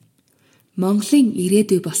Монголын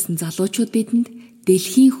ирээдүй болсон залуучууд бидэнд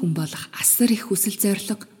дэлхийн хүн болох асар их хүсэл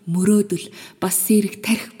зорилго, мөрөөдөл, бас сэрэг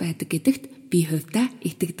тарих байдаг гэдэгт би хувьдаа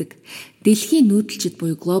итгэдэг. Дэлхийн нүүдэлчид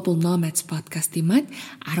буюу Global Nomads podcast-ийн маань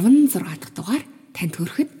 16 дахь дугаар танд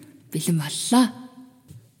хүрэхэд бэлэн боллоо.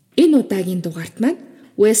 Энэ удаагийн дугаарт маань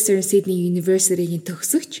Western Sydney University-ийн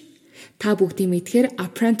төгсөгч, та бүгдийн мэдхээр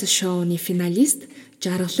Apprentice Show-ны финалист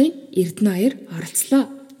Жаргалын Эрдэнэбаяр оролцлоо.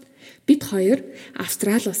 Бид хоёр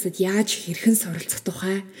Австрали улсад яаж хэрхэн суралцах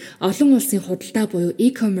тухай, олон улсын худалдаа буюу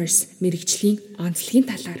e-commerce мэргэжлийн онцлогийн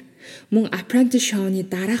талаар, мөн Apprentice Show-ны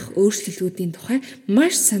дараах өөрчлөлтүүдийн тухай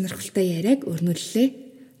маш сонирхолтой яриаг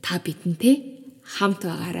өрнүүллээ. Та бидэнтэй хамт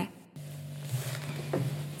байгаарай.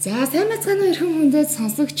 За, сайн бацгаана уу эрхэм хүндэт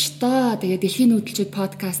сонсогчдоо. Тэгээд Дэлхийн нүүдэлчид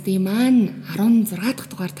подкастын маань 16 дахь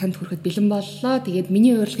дугаар танд хүрэхэд бэлэн боллоо. Тэгээд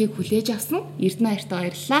миний урилгыг хүлээж авсан Эрдэнэбаярт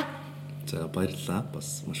баярлалаа. За, баярлалаа.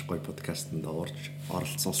 Бас маш гоё подкастт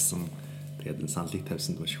оролцуулсан. Тэгээд энэ саналыг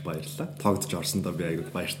тавьсанд маш их баярлалаа. Тоглож орсондоо би аягүй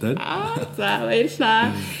баяртай байна. За, баярлалаа.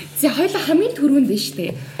 За, хоёулаа хамгийн түрүүнд нь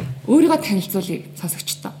штэ. Өөрийгөө танилцуулъя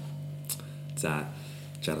сонсогчдоо. За,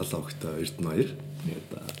 Жаргал огтой Эрдэнэбаяр. Тэгээд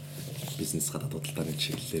бизнес гадаад худалдааны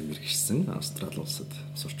чиглэлээр мэргэжсэн, Австрали улсад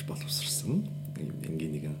сурч боловсрсон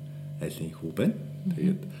энгийн нэгэн айлын хүү байна.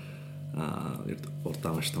 Тэгээд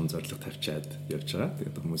урдаан маш том зорилго тавьчаад явж байгаа.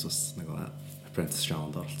 Тэгээд хүмүүс бас нэг Apprentice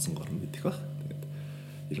Show-нд оролцсон гор мэдэх бах. Тэгээд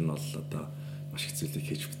ер нь бол одоо маш их зүйлийг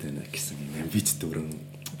хийж бүтэнэ гэсэн юм амбиц дөрөн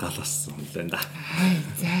гал болсон юм байна да.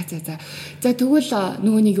 За. За тэгвэл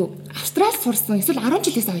нөгөө нэг Австрали сурсан эсвэл 10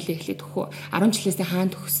 жилээс хоёлаа эхлээд өгөх үү? 10 жилээс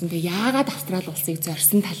хаана төгссөн? Тэгээд яагаад Австрали улсыг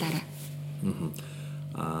зорьсон талаараа?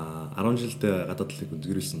 10 жилд гадаад талыг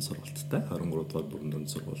үзгэрүүлсэн сургалттай 23 дугаар бүрэн дунд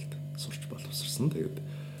сургуульд сурч боловсрсон. Тэгээд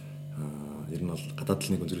ер нь бол гадаад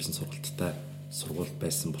талыг үзгэрүүлсэн сургалттай сургууль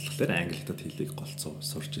байсан болохоор англи хятад хэлийг голцоо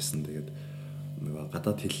сурч исэн. Тэгээд нөгөө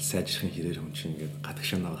гадаад хэл сайжрахын хэрээр хүн чинь ингээд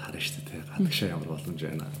гадагшаанаа харна шүү дээ. Гадагшаа ямар боломж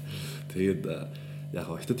байна. Тэгээд яг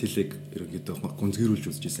хятад хэлийг ерөнхийдөө гүнзгийрүүлж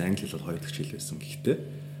үзэж исэн. Англи хэл бол хоёр дахь хэл байсан. Гэхдээ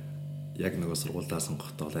яг нөгөө сургуулиудаа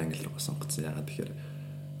сонгохдоо англи руу сонгоцсон. Ягаад тэгэхээр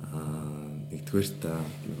нэгдүгээрт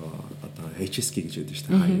нөгөө одоо HSK гэж байдаг шүү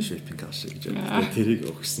дээ. High Shaping Class гэж байдаг. Тэрийг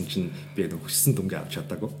өгсөн чинь би өгсөн дүнгээ авч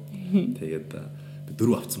чадаагүй. Тэгээд би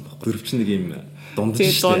 4 авсан баг. 4 чинь нэг юм дундаж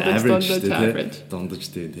шүү дээ. Average. Дундаж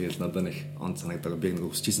тэгээд надад нэг он санагдаг. Би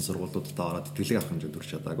нэг өсчихсэн сургуулиудаа ороод тэтгэлэг авах хэмжээнд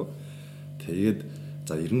хүрч чадаагүй. Тэгээд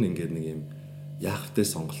за ер нь ингээд нэг юм яах вэ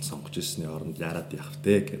сонголт сонгож ирсний оронд яарад яах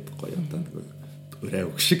вэ гэдэг гоё одоо нэг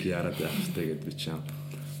өрөө өг шиг яарад яах вэ гэд би чинь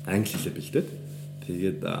англи хэлээ бэлдээд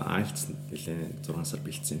тэгээд IELTS нэлээд 6 сар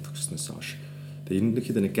бэлдсэн төгснөөс хойш. Тэгээд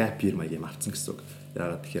ерөнхийдөө нэг gap year маяг юм авсан гэсэн үг.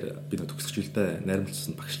 Яагаад тэгэхээр би нэг төгсгч жилдээ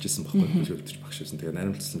найрамдлсан багшилж исэн байхгүй шилдэж багшилсан. Тэгээд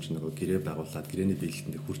найрамдлсан чинь нөгөө гэрээ байгуулад гэрээний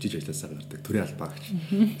биелэлтэнд хуржиж ажилласаа гардаг төрийн албаа гэж.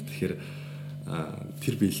 Тэгэхээр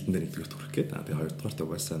тэр биелэлтэн дээр нэгдүгээр төрөх гээд тэгээд хоёрдугаар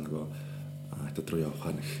угаасаа нөгөө хятад руу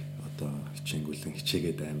явахаа нэг одоо хичээнгүлэн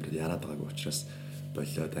хичээгээд амар яраад байгаагүй учраас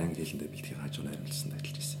болоод англи хэлэндээ бэлтгэх хажуу найрамдлсан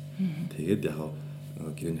ажиллаж исэн. Тэгээд яг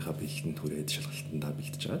гэрээнийхээ бэлтгэнд хүрээд шалгалтандаа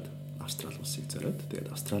бэлтэж чаад Австрали улсыг зориод тэгээд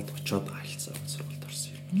Австралид очиод IELTS сургалт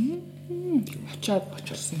орсон юм. Очиод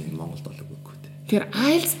Монголд олоогүй дээ. Тэр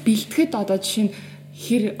IELTS бэлтгэхэд одоо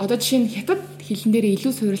жишээ нь хятад хэлэн дээр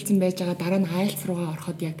илүү суурилсан байж байгаа дараа нь IELTS руугаа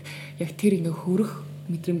ороход яг тэр ингээ хөрөх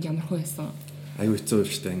мэдрэмж ямар хөө байсан? Аюу хэцүү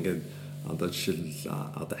шүү дээ. Ингээд одоо жишээл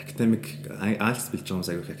одоо академик IELTS бэлж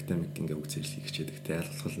байгаа аюу академик ингээ үг зэрлэг хичээдэг. Тэ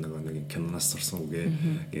ялгал нөгөө нэг киноноос сурсан үгээ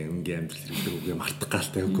ингээ амьдрал хэрэглэх үгээ мартах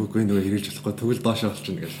галтай үгүй нөгөө хэрэглэж болохгүй тэгвэл доошоо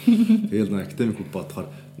болчихно гэл. Тэгэл нөгөө академик үг бодохоор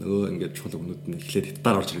нөгөө ингээ чухал өгнүүд нь эхлээд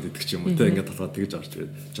хятадаар орж ирээд идэх юм уу те ингээ толгой тэгж орж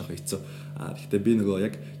ирээд жоохон хэцүү. Гэхдээ би нөгөө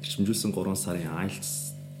яг чимжүүлсэн 3 сарын IELTS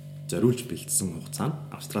зориулж бэлдсэн хугацаанд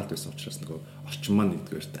Австралид байсан учраас нөгөө орчин маань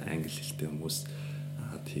нэгдүгээрт англи хэлтэй хүмүүс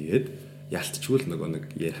тэгээд ялтчгүй нөгөө нэг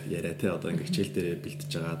яриа те одоо ингээ хичээл дээр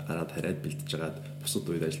бэлтэж байгаад гараад хараад бэлтэж байгаад бусад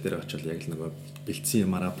үед ажил дээр очивол яг л нөгөө бэлдсэн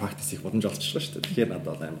юмараа практис их боломж олчихлоо шүү дээ. Тэгэхээр надад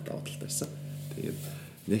бол амар давуу талтай байсан. Тэгээд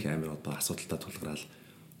нэг амар одоо асуудалтай тулгараал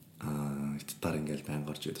хятадаар ингээл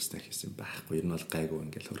байнга орж ирээд бас хийсэн байхгүй. Ер нь бол гайгүй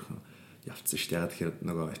ингээл хөрхөн явцсан шүү дээ. Яг тэгэхээр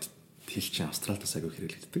нөгөө хэл чинь Австралиас аягүй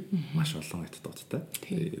хэрэглэгддэг. Маш олон хятадуудтай.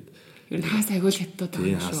 Тэгээд ер нь хаас аягүй л хятадууд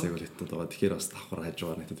байгаа шүү. Хаас аягүй хятадууд байгаа. Тэгэхээр бас давхар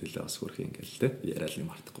хажуугаар хятад хэлээ бас хөрх ингээл те яриад юм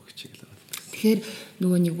мартахгүй хичээл байгаа. Тэгэхээр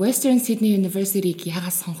нөгөө нэг Western Sydney University-г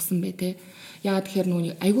яагаад сонгосон бэ те? Яагаад тэгэхээр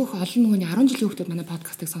нөгөө айгүй их олон нөгөө 10 жилийн хүүхдүүд манай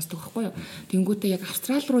подкастыг сонсдог байхгүй юу? Тэнгүүтээ яг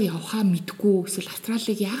Австрали руу явхаа мэдгүй эсвэл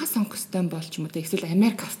Австралиг яагаад сонгох ёстой бол ч юм уу те? Эсвэл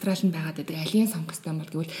Америк Австрали нь байгаад байдаг. Алийг сонгох ёстой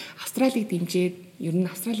бол гэвэл Австралиг дэмжиж ер нь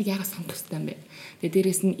Австралиг яагаад сонгох ёстой юм бэ? Тэгээ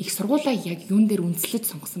дээрэс нь их сургуулаа яг юун дээр үндэслэж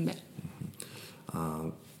сонгосон бэ?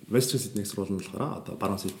 Western Sydney сургууль нь болохоор одоо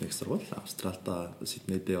баруун Сидней сургууль. Австралид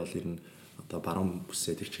Сиднейдээ бол ер нь одоо баруун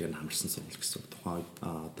бүсээ тэр чигээр нь хамарсан сургууль гэсэн. Тухайн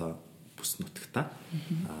одоо бүс нутагта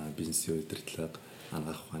бизнесийн удирдлага,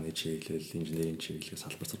 анагаах ухааны чиглэл, инженерийн чиглэлээс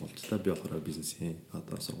салбар сургуульчлаа. Би болохоор бизнесийн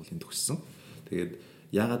одоо сургуулийн төгссөн. Тэгээд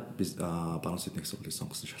яагаад би баруун Сидней сургуулийг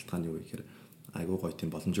сонгосон шалтгаан юу вэ гэхээр айгүй гоё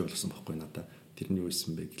тийм боломжтой болсон байхгүй надад. Тэр нь юу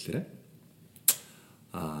байсан бэ гэхээр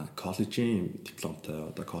коллежийн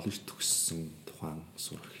дипломтой одоо коллеж төгссөн тухайн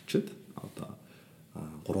сурагчид одоо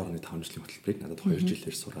 3.5 жилийн хөтөлбөрийг надад 2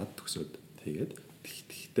 жилээр сураад төгсөөд тэгээд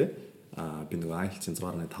тэгтээ би нөгөө IELTS-ийн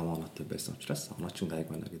 6.5 оноотой байсан учраас оноочин гайг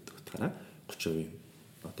байна гэдэг утгаараа 30%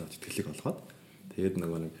 одоо тэтгэлэг олгоод тэгээд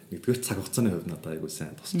нөгөө нэгдүгээр цаг хугацааны хувьд надад айгүй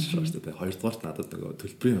сайн тусч байгаа шүү дээ. Хоёрдугаарт надад нөгөө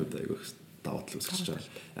төлбөрийн хувьд айгүй даваа тал үүсгэж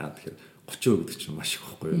байгаа. Яа тэгэхээр 30% гэдэг чинь маш их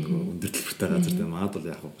байхгүй юу нөгөө өндөр төлбөртэй газар тийм маад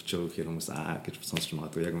бол яг 30% гэхээр хүмүүс гэж сонсч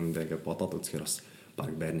магадгүй яг үүндээ ингээд бодоод үзэхээр бас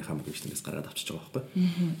баг байрныхаа мөрөгчнээс гараад авчиж байгаа байхгүй.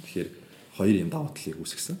 Тэгэхээр хоёр юм даваа талыг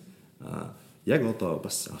үүсгэсэн. Яг одоо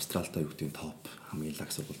бас Австралитай юу гэдэг топ хамгийн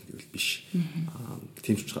лаг сургууль гэвэл биш.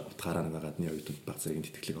 Тийм ч утгаараа нэг гадны оюутнууд баг зэргийн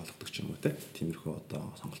тэтгэлэг олгодог ч юм уу те. Тиймэрхүү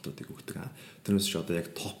одоо сонголтуудыг өгдөг. Тэрнээс ч одоо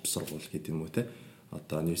яг топ сургууль гэдэг юм уу те.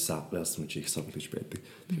 Одоо New South Wales мужийн их сургууль гэж байдаг.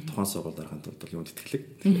 Тэгэхээр тухайн сургууль дарахын тулд юунд тэтгэлэг.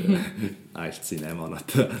 IELTS-ийн 8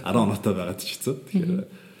 оноотой 10 оноотой байгаад ч хэцүү. Тэгэхээр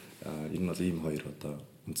энэ бол ийм хоёр одоо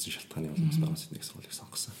үндсэн шалтгааны улмаас баруун Сидней сургуулийг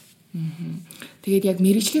сонгосон. Тэгээд яг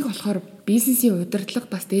мэргэжлийг болохоор бизнесийн удирдлага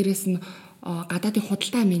бас дээрээс нь гадаадын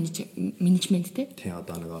худалдаа менежмент тий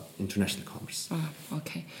одоо нэг international commerce.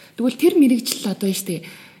 Окей. Тэгвэл тэр мэргэжил одоо юм штэ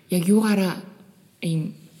яг юугаараа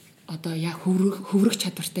ийм одоо яг хөврөх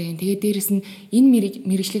чадвартай юм. Тэгээд дээрэс нь энэ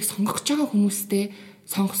мэргэжлийг сонгох гэж байгаа хүмүүстэй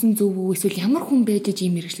сонгосон зөв үү эсвэл ямар хүн байж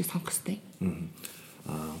ийм мэргэжлийг сонгох ёстой?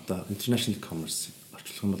 Одоо international commerce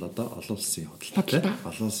орчуулах юм бол одоо олон улсын худалдаа.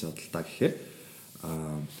 Олон улсын худалдаа гэхээр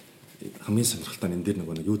хамгийн сонирхолтой нь энэ дээр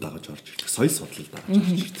нэг юу дагаж орж ирдэг. Соёл судлал дагаж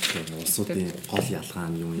орж ирдэг. Улсуудын гол ялгаа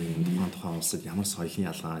нь юу юм? Тухайн улсад ямар соёлын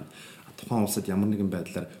ялгаа, тухайн улсад ямар нэгэн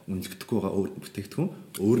байдлаар үнэлэгдэхгүй байгаа өөр бүтээгдэхүүн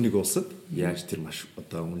өөр нэг улсад яаж тэр маш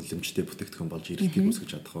одоо үнэлэмжтэй бүтээгдэхүүн болж ирэлтийг үүсгэж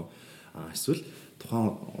чадах вэ? Эсвэл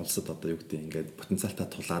тухайн улсад одоо юу гэдэг ингээд потенциалтай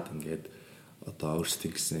тулаад ингээд одоо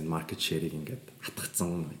өөрсдийн гэсэн маркет шерийг ингээд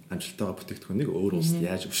хатгацсан амжилттайгаа бүтээгдэхүүнийг өөр улсад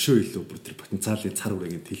яаж өшөө илүү бүр тэр потенциалын цар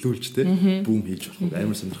үрээгээ төлөвлөж тэ бүүм хийж болох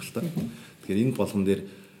амар сонирхолтой. Тэгэхээр энэ болгон дээр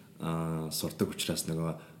сурдаг учраас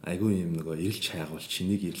нөгөө айгүй юм нөгөө эрэлж хайгуул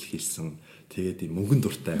чинийг эрэл хийсэн тэгээд ийм мөнгөн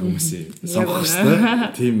дуртай хүмүүсийн сонгох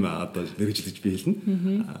хэрэгтэй. Тийм одоо мэрэгжлэж би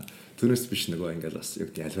хэлнэ. Түүнээс биш нөгөө ингээл бас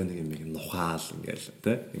яг альва нэг юм нухаал ингээл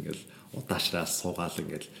тэ ингээл удаашраас суугаал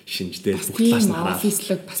ингээл шинждээ бүгдлаас нь хараад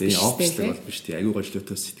офислог бол биш тий аюу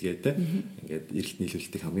гожлоотой сэтгээд те ингээд эрэлт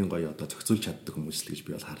нийлүүлэлтийг хамгийн гоё одоо зохицуулж чаддаг хүмүүс л гэж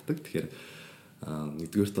би бол хардаг. Тэгэхээр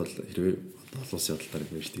нэгдүгээрт бол хэрвээ олон улсын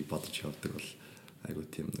худалдааны мэргэжлийг бодож явдаг бол аюу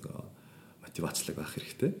тийм нөгөө мотивацлог байх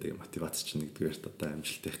хэрэгтэй. Тэгээ мотивац чинь нэгдүгээрт одоо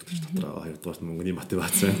амжилттай их гэж дотроо хоёрдугаарт мөнгөний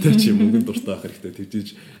мотивац байна те чи мөнгөнд дуртай байх хэрэгтэй. Тэгжиж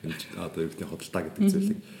одоо юу гэдэг худалдаа гэдэг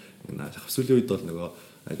зүйлийг сүүлийн үед бол нөгөө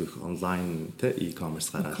айгүй их онлайн те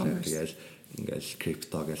e-commerce гараад тэгэл ингээл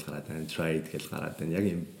крипто гэж гараад байна, trade гэж гараад байна. Яг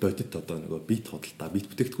юм бодит одоо нөгөө бит худалдаа, бит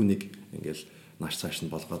бүтээгдэхүүнийг ингээл нааш цааш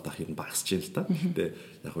нь болгоод авах юм багасж байна л да. Гэтэ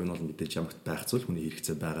яг энэ бол мэдээж ямагт байх зүйл хүний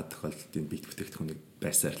хэрэгцээ байгаа тохиолдолд энэ бит бүтээгдэхүүнийг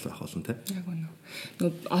байсаар л байх болно те. Яг үнэ.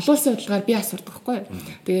 Нөгөө олон улсын худалдаагаар би асуурдаг байхгүй юу?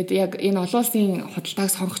 Тэгээд яг энэ олон улсын худалдааг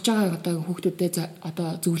сонгож байгаа одоо хүүхдүүдэд одоо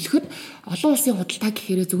зөвлөхөд олон улсын худалдаа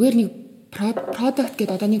гэхээр зүгээр нэг product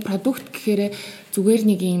гэдэг одоо нэг продукт гэхээр зүгээр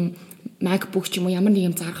нэг юм MacBook ч юм уу ямар нэг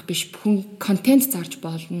юм зарах биш бүхэн контент зарж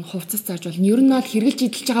болно, хувцас зарж болно. Ер нь бол хэрэгжилж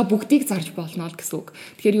идэлж байгаа бүгдийг зарж болно л гэсэн үг.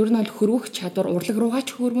 Тэгэхээр ер нь бол хөрвөх чадвар урлаг руугаа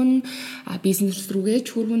ч хөрвөн, бизнес рүүгээ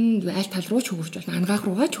ч хөрвөн, аль тал руу ч хөрвөж болно, ангаах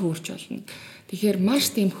руугаа ч хөрвөж болно. Тэгэхээр маш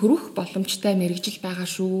тийм хөрвөх боломжтой мэрэгжил байгаа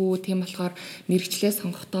шүү. Тийм болохоор мэрэгчлээ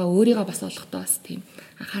сонгохдоо өөрийгөө бас олохдоо бас тийм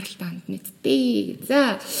анхааралтай хандна гэдэг.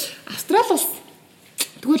 За, Австрали улс.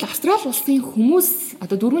 Тэгвэл Австрали улсын хүмүүс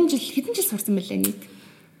одоо 4 жил хэдэн жил сурсан байлаа нийт?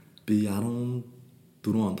 Би 14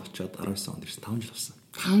 онд очиод 19 онд ирсэн 5 жил болсон.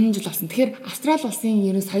 5 жил болсон. Тэгэхээр Австрали улсын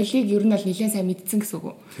ерөн соёлыг ер нь бол нэлээд сайн мэдсэн гэсэн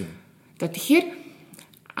үг үү? За тэгэхээр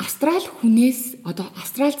Австрали хүнээс одоо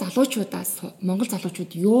Австрали залуучуудаас Монгол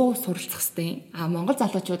залуучууд юу суралцах хэвтэй? Монгол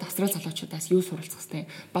залуучууд Австрали залуучуудаас юу суралцах хэвтэй?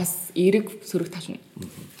 Бас эерэг сөрөг тал нь.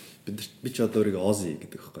 Би ч одоо өөрийгөө Aussie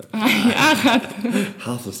гэдэг байхгүй.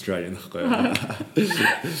 Half Australian байхгүй.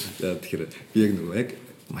 Тэгэхээр би яг нөгөө яг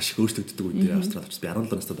маш их өөрчлөгддөг үед дээр Австрали очсон. Би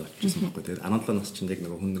 17 настай очсон байхгүй. Тэгээд 17 нас чинь яг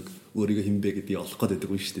нөгөө хүн нэг өөрийгөө хинбэ гэдгийг олох гээд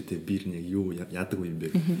байдаг үе шүү дээ. Тэгээд би нэг юу яадаг юм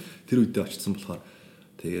бэ. Тэр үедээ очсон болохоор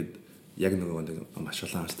тэгээд яг нөгөө маш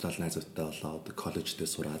олон Австрали найзуудтай болоод коллеждээ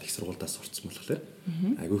сураад их сургуультай сурцсан болохоор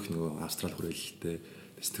айгүй их нөгөө Австрали хүрээлэлтэй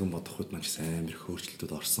сэтгэн бодох үед маань амар их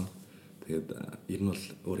өөрчлөлтүүд орсон. Тэгээд ер нь бол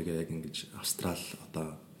өөрийгөө яг ингэж Австрали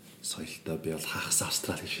одоо соёлтой би бол хагас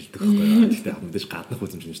Австрали гэж хэлдэг байхгүй. Гэхдээ мэдээж гаднах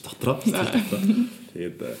үзэмжнээс дотроо.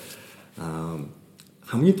 Тэгээд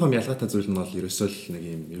хамгийн том ялгаатай зүйл нь бол ерөөсөө л нэг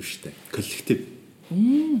юм юу штэ. Коллектив.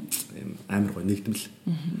 Амар гоё нэгдмэл.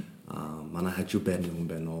 Манай хажуу байрны хүн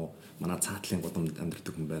байна уу? Манай цаатлын гудамд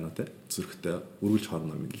амьдардаг хүн байна уу те? Зүрхтээ өргөлж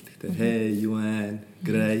хоорондоо мэдлдэг те. Hey Yuan,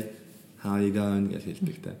 great. How you going гэж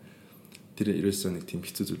хэлдэг те. Тэр ерөөсөө нэг тийм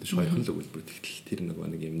хэцүү зүйл шүү. Хоёрхан л өгүүлбэр тэгтэл тэр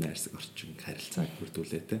нэг юм найрсаг орчин харилцааг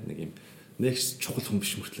бүрдүүлээ те. Нэг юм нэгс чухал хүн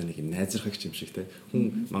биш мөртлөө нэг юм найзрахагч юм шиг те.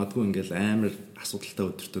 Хүн магадгүй ингээл амар асуудалтай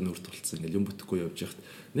өдөртөө нүүр тулцсан ингээл юм бүтэхгүй явж яхад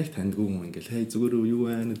нэг тандгүй хүн ингээл хей зүгээр юу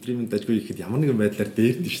байна өдрийн дажгүй ихэд ямар нэгэн байдлаар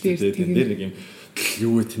дээрдэн шүү дээ. Тэгээд нэр нэг юм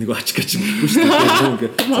юу вэ тэнийгөө ачгаач юм биш шүү дээ.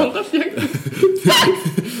 Ингээд Монгол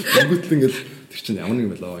яг ингээл тэр чинь ямар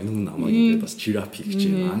нэгэн байлаа энэ хүн намайг ингээд бас терапи гэж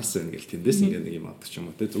юм анс байна гэл тэндээс ингээд нэг юм авдаг ч юм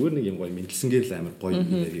уу те. Зүгээр нэг юм гоё мэдлсэнгээр л амар гоё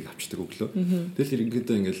нэрийг авчдаг өглөө. Тэгэл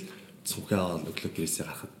ерөнхийдөө ингээл цухаал өглөө гэрээсээ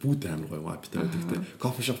гарахад бүгд амар гоё вайптай байдаг те.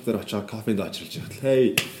 Кофе шоп дээр очоод кофенд очирч яхад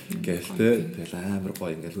хей гээл те. Тэгэл амар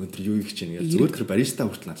гоё ингээл өндөр юу их чинь ингээл зүгээр тэр бариста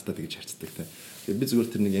хүртэл надтай тэгж харцдаг те. Тэгээд би зүгээр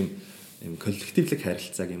тэр нэг юм коллективлэг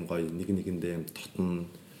харилцааг юм гоё нэг нэгэндээ юм тотно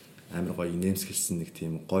амар гоё инээмсэглсэн нэг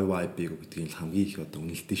тийм гоё вайбыг гэдгийг хамгийн их одоо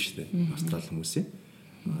үнэлдэж штэ. Австрали хүмүүсийн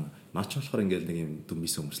наач болохоор ингээл нэг юм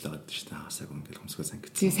дүмис өмслөө гадаг штэ. Хасааг ингээл хөмсгөө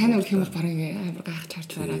сангид. Тийм сайн үг хэлбэр баг амар гайхаж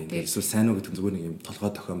харж байгаа тийм. Эсвэл сайн үг гэдэг зүгээр нэг юм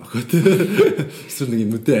толгой тохиом охиод. Эсвэл нэг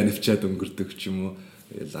юм нүдэ анивчаад өнгөрдөг ч юм уу.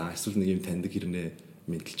 Эсвэл нэг юм таньдаг хэрнээ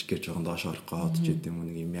мэдлж гэж жоохон доош орох гээд ч гэдэм юм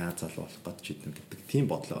нэг юм яа залуу болох гээд ч гэдэм гэдэг тийм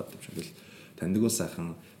бодлоо авдаг юм шиг л таньдаг ус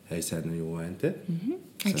сайхан хай сайн юу байна те.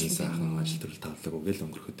 Сайхан ажил төрөл тавлаг үгээл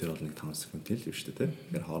өнгөрөхөд тэр бол нэг 5 секунд л юм шүү дээ те.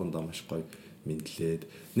 Тэгэхээр хоорондоо маш гоё мэдлээд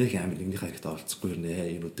нэг амар нэгнийхээ хэрэгтэй олцохгүй юм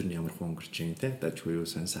нэ энэ өдөр нь ямар хүн өнгөрч юм те. Дажгүй юу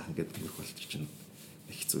сайн сайхан гэдэг өнгөрөх болчих чинь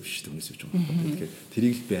их хэцүү биш үү хүмүүс юм байна. Тэгэхээр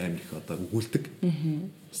тэрийг л би амар их одоо өгүүлдэг.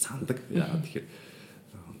 Сандаг. Яа тэгэхээр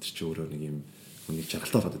тэр чи өөрөө нэг юм хүнийг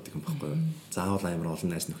жаргалтай болоод байдаг юм баггүй юу. Заавал амар олон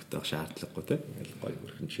найз нөхдөд байх шаардлагагүй те. Ингээл гоё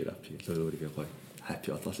өрхөн терапи өөрийгөө гоё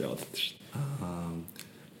happy болол яваад байдаг шүү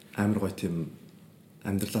дээ. Амар гоё тийм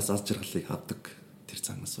амьдралаас аз жаргалыг авдаг тэр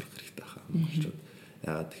цангаас сурах хэрэгтэй хаа монголчууд.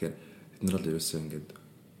 Яагаад тэгэхээр бид нар бол ерөөсөө ингээд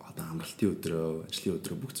одоо амралтын өдрөө, ажлын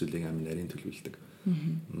өдрөө бүх зүйлийг амар нарийн төлөвлөдөг.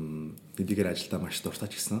 Эдгээр ажилдаа маш дуртай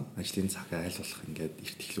ч гэсэн ажлын цагаа айл болох ингээд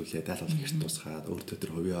эрт эхлүүлээд айл болох эрт тусгаад өөртөө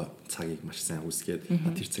тэр хувийн цагийг маш сайн үүсгээд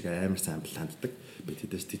тэр цагаа амар сайн планддаг. Би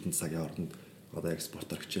тэдэс тэтэн цагийн оронд одоо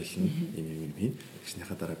экспортер хичээл юм хийн.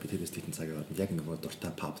 Тэгснийхаа дараа би тэдэс тэтэн цагийн оронд яг нөгөө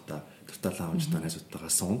дуртай пабта, дуртай лаунжтаа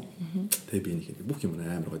найзуудтайгаа суун. Тэгээ би нэг бүх юм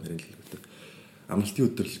амар гоё нарийн төлөвлөдөг. Амралтын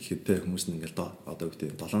өдөр л гэхэд хүмүүс нь ингээд одоо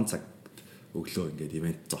үгтэй 7 цаг өглөө ингээд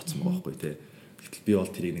ивент зооцсон байгаа байхгүй те. Гэтэл би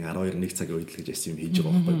бол тэрийг нэг 12-1 цагийн үед л гэж яасан юм хийж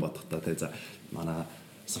байгаа байхгүй бодохдоо те. За манай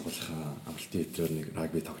сургуулийн амралтын өдрөөр нэг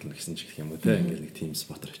рагби тоглоно гэсэн ч гэх юм уу те. Ингээд нэг тим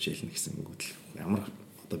спортер хичээлнэ гэсэн үгдэл. Ямар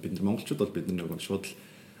одоо бид нар монголчууд бол бид нар нэг шууд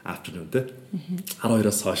afternoon те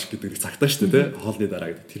 12-оос хойш гэдэг цагтаа шүү дээ те. Хоолны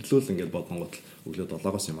дараа гэдэг тэрлүүл ингээд бодонгууд өглөө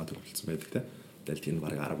 7-оос юм төгөлцсөн байдаг те. Тэгэл тийм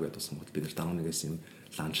баг 10 гээд тусан гот бид нар 5-1-ээс юм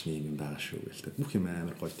ланчны юм байгаа шүү гэлтэй. Бүх юм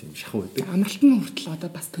амар гоё тийм шахуу байдаг. Амралтын хүртэл одоо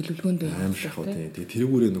бас төлөвлөгөөнд байна. Амар шахуу тийм. Тэгээ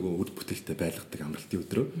тэрүүгээрээ нөгөө үр бүтээлтэй байлгадаг амралтын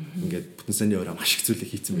өдрөө. Ингээд бүтэн саяны өрөө маш их зүйлийг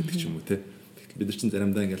хийцэн байдаг ч юм уу те. Бид нар чинь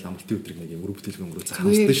заримдаа ингээд амралтын өдрийг нэг юм үр бүтээлгүй өнгөрөө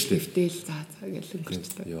цаасдаг шүү дээ. Хэвтэл заа гэж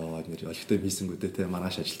өнгөрчтэй. Яа нэр олигтой хийсэнгүүтэй те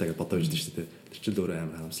маргааш ажилтаа гэж бодож байдаг шүү дээ. Тэр чинь л өөрөө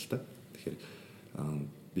амар харамсалтай. Тэгэхээр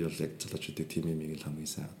би бол яг залуучуудыг тийм юм ийм л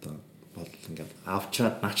хамгийн сайн одоо бол ингээд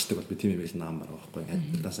авчаад наачдаг бол би тийм юм байл наам байгаа байхгүй.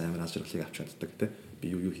 Ингээд тас амар аз жаргалыг авч чаддаг те. Би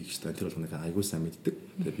юу хийх ёстой тэр бол нэг айгуу сайн мэддэг.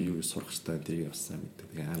 Тэгээ би юу сурах ёстой тэрийг бас сайн мэддэг.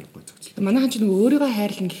 Тэгээ амар гоё зохицолтой. Манайхан ч нэг өөрийгөө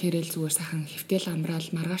хайрлан гэхээр л зүгээр сайхан хэвтэл амраал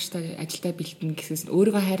маргааштай ажилдаа бэлтэн гэхээс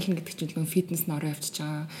өөрийгөө хайрлан гэдэг чинь нэг фитнес н ороо явчихж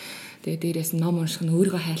байгаа. Тэгээ дээрээс ном унших нь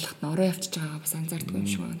өөрийгөө хайрлахад н ороо явчихж байгаа бас анзаардаг юм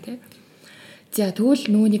шиг байна те. За тэгвэл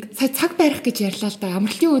нөгөөнийг цаг барих гэж ярьлаа л да.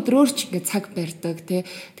 Амралтын өдрөөр ч ингээд цаг барьдаг тий.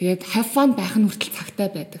 Тэгээд have fun байх нь хүртэл цагтай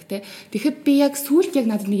байдаг тий. Тэгэхэд би яг сүүлд яг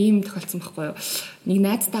надад нэг юм тохиолдсон байхгүй юу. Нэг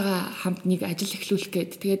найзтайгаа хамт нэг ажил эхлүүлэх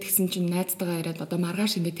гээд тэгээд тэгсэн чинь найзтайгаа яриад одоо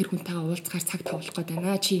маргааш ингээд тэр хүнтэйгээ уулзахаар цаг тавлах гээд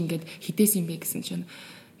байна. Чи ингээд хідээс юм бэ гэсэн чинь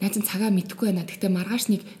найз нь цагаа мэдэхгүй байна. Тэгтээ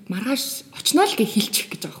маргааш очноо л гэж хэлчих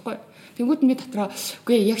гэж байгаа байхгүй юу. Тэнгүүд миний дотроо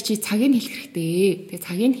үгүй яг чи цагийг хэлэх хэрэгтэй. Тэгээд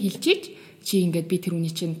цагийг хэлжиж чи ингээд би тэр хүн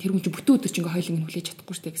чинь бүтэн өдөр чинь ингээд хойлонг нь хүлээж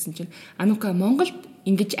чадахгүй штэ гэсэн чинь анука Монголд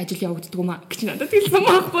ингэж ажил явагддаг юм а гэж надад хэлсэн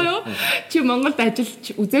байхгүй юу. Чи Монголд ажиллаж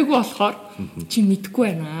үзээгүй болохоор чи мэдэхгүй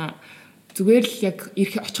байна. Зүгээр л яг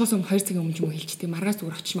ирэх очихоос өмнө 2 цагийн өмнө юм хэлж тийм маргааш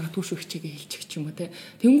зүгээр очиж магадгүй шүү хичээгээ хэлчих ч юм уу те.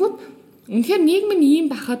 Тэнгүүд үнэхээр нийгэм нь ийм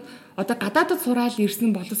байхад одоо гадаадд сураал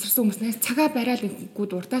ирсэн боловсрсан хүмүүс цагаа барайл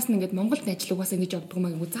гүд уртаас нь ингээд Монголд ажил угаасаа ингэж явдаг юм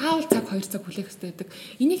аа. Заавал цаг 2 цаг хүлээх хэрэгтэй байдаг.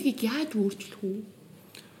 Энийг яаж өөрчлөх вэ?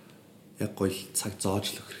 яг гоё цаг зоож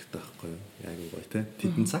л өгөх хэрэгтэй байхгүй юу? Яг гоё те.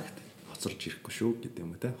 Тэдэн цагт хоцорж ирэхгүй шүү гэдэг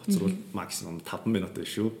юм уу те. Хоцорвол максимум 5 минут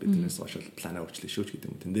биш шүү. Биднээс хойш планаа өөрчлөе шүү гэдэг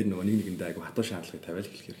юм. Тэн дээр нөгөө нэг нэгэндээ айгу хатуу шаардлагыг тавиал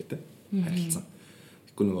хэлэх хэрэгтэй. Харилцсан.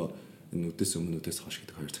 Тэгэхгүй нөгөө нүдээс өмнө нүдээс хойш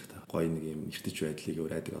гэдэг хоёр цагт гоё нэг юм эртэж байдлыг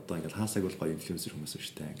ураадаг. Одоо ингээл хаасаг бол гоё инфлюенсер хүмүүс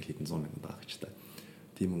шүү дээ. Ингээл хэдэн 100 мянган байгаа ч та.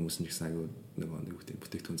 Тийм хүмүүс нь гэсэн айгу нөгөө нэг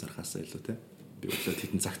бүтээгдэхүүн зархаасаа илүү те. Би өглөө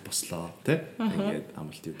хэдэн цагт бослоо тий. Ингээд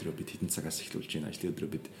амралтын өдрөө бид хэдэн цагаас эхлүүлж байна. Ажлын өдрөө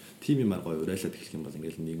бид тим юмар гоё уриалаад эхлэх юм бол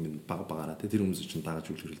ингээд нийгэм багаараа тий. Тэр хүмүүс чинь дагаж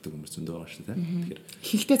үйлчлүүлдэг хүмүүс зөндөө байгаа шүү тий. Тэгэхээр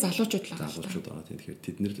ихэнхдээ залуучууд л байгаа. Залуучууд байгаа тий. Тэгэхээр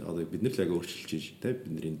тэд нэр одоо бид нар л яг өөрчилж ийж тий.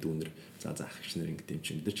 Бидний дүүнер за ах эгч нар ингээд юм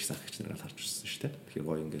чинь бид нар ч гэсэн ах эгч нарыг л харж ирсэн шүү тий. Тэгэхээр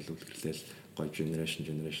гоё ингээд үлгэрлээл гоё generation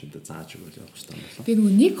зааж өгөөл явах хэрэгтэй болоо. Тэгээ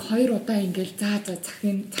нөгөө 1 2 удаа ингээд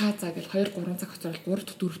захын цаа гэж 2 3 цаг хоцрол 3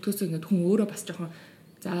 дахь 4 дахьөөс ингээд хүн өөрөө бас жоохон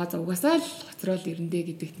за угаасаа л хоцрол ирэндээ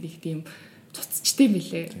гэдэгт нэг тийм цуцчтэй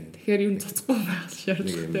мэлээ. Тэгэхээр юу цуцхгүй байх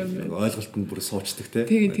шаардлагатай юм байна. Ойлголт нь бүр суучдаг те.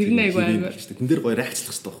 Тэр нь айгүй амар. Тэн дээр гоё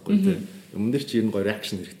реакцлах хэрэгтэй байхгүй те. Өмнө дээр чи ер нь гоё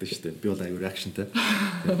реакшн хэрэгтэй шүү дээ. Би бол айгүй реакшн те.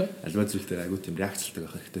 Альва зүйлтэй айгүй тийм реакцлдаг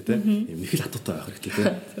байх хэрэгтэй те. Юм нэг л хатуутай байх хэрэгтэй те.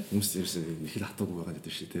 Хүмүүс ерөөсөө нэг л хатуугүй байгаа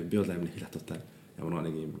гэдэг шүү дээ. Би бол амар нэг л хатуутай. Ямар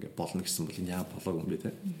нэг юм ингээ болно гэсэн бол энэ яа болоог юм бэ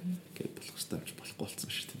те. Ингээд болох хэрэгтэй байж болохгүй болсон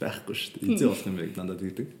шүү дээ. Байхгүй шүү дээ. Эзээ болох юм яг дандаа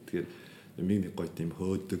тэгдэг. Тэгэхээр нэг гоё тийм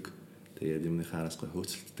хөөдөг тэгээд юмны хаараас гоё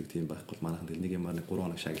хөөцөлддөг тийм байхгүй бол манайхан нэг юмар нэг 3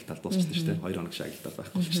 хоног шагналтаар дуусчихсан шүү дээ. 2 хоног шагналтаар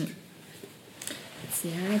байхгүй шүү дээ.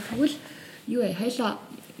 За тэгвэл юу вэ? Хоёлаа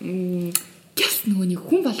гяс нөгөө нэг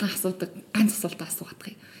хүн болгон асуудаг ганц асуултаа асуугаад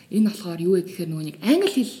байгаа. Энэ болохоор юу вэ гэхээр нөгөө нэг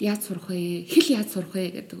англи хэл яаж сурах вэ? Хэл яаж сурах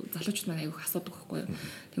вэ гэдэг залуучууд маань аягүй асуудаг байхгүй юу?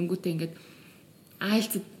 Тэнгүүтээ ингээд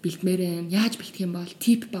IELTS бэлтмээр байна. Яаж бэлтэх юм бол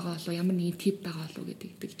тип байгаа болоо ямар нэгэн тип байгаа болоо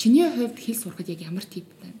гэдэг. Чиний хувьд хэл сурахад яг ямар тип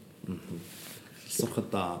байна?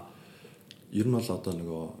 Сурахад ер нь бол одоо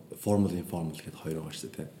нөгөө formal informal гэдэг хоёр байгаа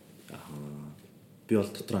шүү дээ. Би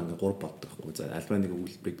бол дотроо ингээ 3 боддог байхгүй. За альва нэг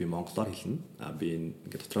үйлдэлийг би монголоор хэлнэ. Би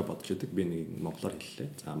ингээ дотроо бодож байдаг. Би нэг монголоор хэллээ.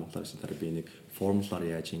 За монголоор хэлсэн дараа би нэг formal-аар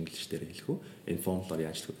яаж инглишээр хэлэх вэ? Informal-аар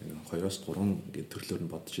яаж хэлэх вэ? 2-3 ингээ төрлөөр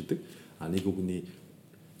нь бодож байдаг. Нэг үгний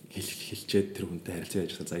хэлчээд тэр хүнтэй харилцаа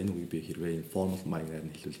яаж за энэ үгийг би хэрвээ informal маягаар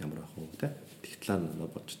нь хэлвэл ямар байх вэ? Тэг талаар нь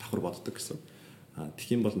бодож давхар боддог гэсэн.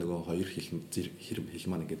 Тэгэх юм бол нөгөө хоёр хэл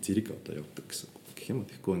маань ингээд зэрэг одоо явдаг гэсэн гэх юм уу.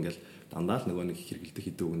 Тэгэхгүй ингээд дандаа л нөгөө нэг хэрэгэлдэг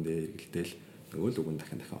хэдэн үгэндээ хэрэгэлдээл нөгөө л үгэн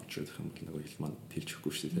дахин орж ирэх юм бол нөгөө хэл маань тэлж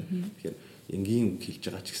өгөхгүй шүү дээ. Тэгэхээр энгийн үг хэлж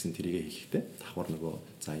байгаа ч гэсэн тэрийгэ хэлэхдээ давхар нөгөө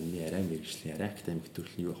за энэний арай мэрэгжлийн арай академик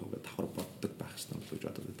төрөл нь юу байх вэ гэдэг давхар боддог байх хэрэгтэй юм гэж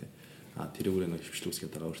боддог дээ. Тэрүүгээр нөгөө хөвчлөөс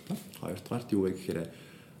гэдэг байгаа өөртөө. Хоёрдугаарт юу вэ гэхээр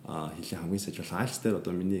хэлний хамгийн сайжрал IELTS дээр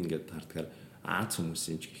одоо миний ингээд хардгаар Аз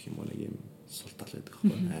хүмүүсийн ч гэх юм уу нэг юм сул тал байдаг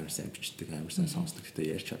байхгүй амар сайн бичдэг амар сайн сонсдог гэдэг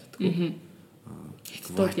ярьж чаддаггүй.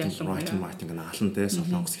 Writing наалан те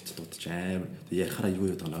солонгос хэдтүүд ч амар ярихаараа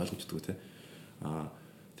юу яадаг нь ойлгомжтой те.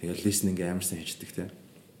 Тэгэл listening амар сайн хийдэг те.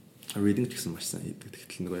 Reading ч гэсэн маш сайн хийдэг.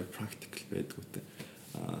 Тэгтэл нөгөө practical байдаг үтэй.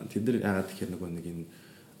 Тэд нар яагаад тэгэхээр нөгөө нэг энэ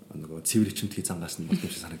нөгөө цэвэр чимтгий зангаас нь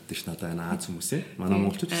болдог шиг санагддаг ш надаа энэ Аз хүмүүсээ. Манай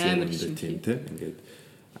монголчууд гэсэн юм тийм те. Ингээд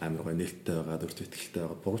амар гоо нээлттэй байгаа, дөрт итгэлтэй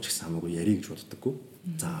байгаа. Бурууч гэсэн хамаагүй ярих гэж боддоггүй.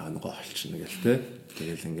 За нөгөө олчихно гэл те.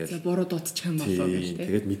 Тэгэл ингээл за буруу дуудчих юм болоо гэл те.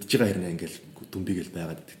 Тэгээд мэдж байгаа хэрнээ ингээл дүмбигэл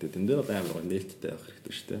байгаад идэгтэй. Тэн дээр бол амар гоо нээлттэй байх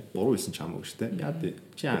хэрэгтэй шүү дээ. Буруу хэлсэн ч хамаагүй шүү дээ. Яа тий.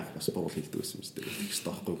 Чи анх бас буруу хэлдэг байсан юм шүү дээ. Тэгэж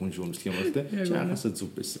тоохгүй хүн шүүмжлэх юм бол те. Чи анхасаа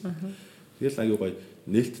зүв байсан. Тэгэл аюу гоо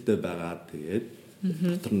нээлттэй байгаад тэгээд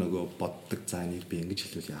дотор нөгөө боддог за энийг би ингэж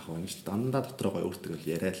хэлвэл яах вэ гэж дандаа дотроо гой өөртөө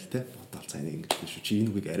яриад л те бодоол за энийг ингэж шүү чи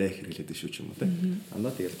энэ үгийг арай их хэрэглээд шүү ч юм уу те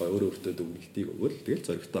дандаа тэгэл гой өөртөө дүгнэлтийг өгөөл тэгэл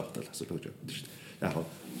зоригтой ахтал асуулт өгч боддог шүү дээ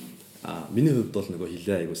яг миний хувьд бол нөгөө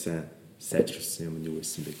хилээ айгуу сайжруулсан юм нь юу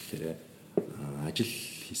байсан бэ гэхээр ажил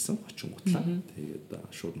хийсэн очингуутлаа тэгээд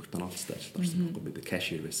шууд McDonald's-д ажилд орсон байхгүй би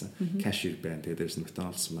кашир байсан кашир байна тэгээд дээрс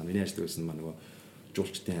McDonald's маань миний ажилладаг байсан маань нөгөө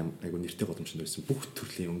жуулчдын айгу нэртэй боломжтой байсан бүх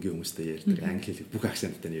төрлийн өнгийн хүмүүстэй ярьдаг англи хэл бүх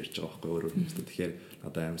акценттай ярьж байгаа байхгүй өөр хүмүүстэй тэгэхээр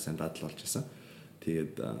надад амар сайн дадал болж байсан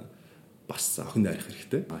тэгээд бас охин найрах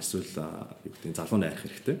хэрэгтэй эсвэл юу гэдэг залуу найрах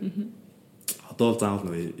хэрэгтэй одоо заавал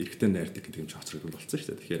нөгөө эрэгтэй найрдаг гэдэг юм чи хоцрогдол болсон шүү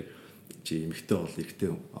дээ тэгэхээр чи эмэгтэй бол эрэгтэй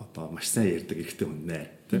одоо маш сайн ярьдаг эрэгтэй хүн найр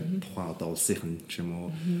тийм тухайн одоо улсынхан ч юм уу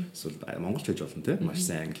эсвэл монголч гэж болно тийм маш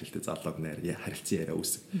сайн англи хэлтэй залууг найр харилцан яриа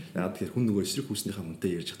үүсэг. Яг тэгэхээр хүн нөгөө эсрэг хүүснийхээ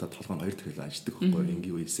хүнтэй ярьж байхдаа толгой нь хоёр дахин аждаг байхгүй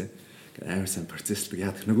энгийн үеэсээ амар сайн процесслэг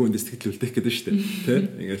яг нөгөө хүндээс сэтгэлүүлдэг гэдэг шүү дээ тийм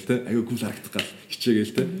ингээл тийм аюу гүйл харагдах гал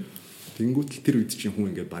хичээгээл тийм тэнгуүтэл тэр үед чинь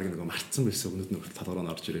хүн ингээд баг нөгөө мартсан байсан өмнөд нь толгороо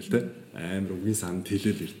нь орж ирэл тийм амар үгийн санд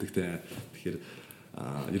хэлэл ирдэг тийм тэгэхээр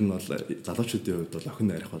Ер нь бол залуучуудын хувьд бол охин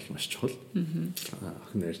найрах бол маш чухал.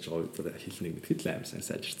 Охин найрч байгаа үед хэлний мэдхэд л амар сайн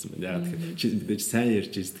сайжирсан байна. Яг тэгэхээр чи мэдээж сайн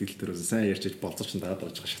ярьж сэтгэл төрөөс сайн ярьж болцоо чинь дагаад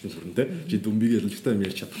орж байгаа шатны хүрэн те. Чи дүмбиг ялгтай юм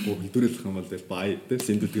ярьж чадахгүй хөлдөөрөх юм бол бай те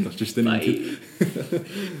сэндүүлдэг очиж штэ нэг.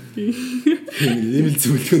 Ийм л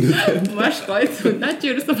зөвлөгөөнүүд. Маш гоё зөв. Наад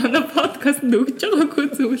ерөөсөө манай подкастт өгч байгаагүй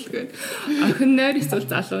зөвлөгөө. Охин найр эсвэл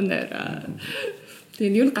залуу найр.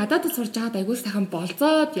 Тэгээд ер нь гадаадд сурж байгаад аягүй сайхан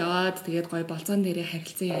болзоод яваад тэгээд гоё болзоон дээрээ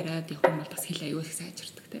харилцан яриад явах юм бол бас хэл аягүй их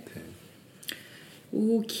сайжирдаг те.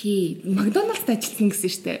 Окей. Макдоналдс ажилласан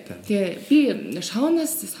гэсэн шүү дээ. Тэгээ би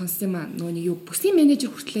Шоунаас сонссон юм аа. Нөгөө нэг юу бүсийн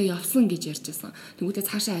менежер хүртлээ явсан гэж ярьж байсан. Тэнгүүтээ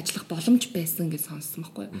цаашаа ажиллах боломж байсан гэж сонссон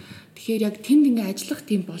байхгүй юу. Тэгэхээр яг тэнд ингээ ажиллах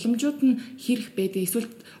тийм боломжууд нь хэрэг байдэ. Эсвэл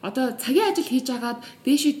одоо цагийн ажил хийж агаад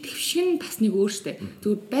дээшээ твшин бас нэг өөр штэ.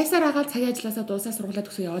 Зүгээр байсаар агаад цагийн ажилласаа дуусаа сургуулаа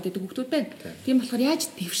төгсөө яваад идэг хүмүүс байна. Тийм болохоор яаж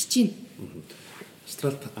твшиж чинь?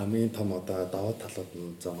 Австралид амын том одоо даваа талууд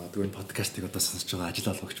нь зогсоод подкастыг одоо сонсож байгаа ажил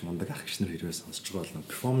олгогч мундаг ах гişнэр хэрвээ сонсож байгаа бол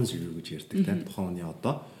performance review гэж ярьдаг тийм тухайн хүний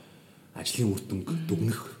одоо ажлын үр дүнг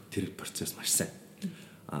дүгнэх тэр процесс маш сайн.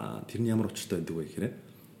 Тэрний ямар учиртай байдаг вэ гэхээр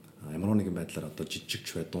ямар нэгэн байдлаар одоо жижигч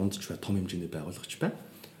бай, дундч бай, том хэмжээний байгуулагч бай.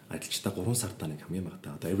 Ажилчдаа 3 сартаа нэг хамгийн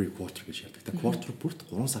багтаа одоо every quarter гэж ярьдаг. Quarter бүрт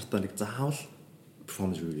 3 сартаа нэг заавал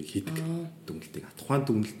performance review хийдэг дүгнэлтийг. Тухайн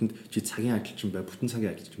дүгнэлтэнд чи цагийн ажилчин бай, бүтэн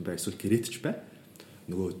цагийн ажилчин бай, эсвэл гэрээч бай.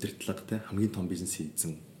 Нөгөө удирдлага те хамгийн том бизнесийн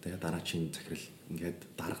эзэн тэгээ дараачийн захирал ингээд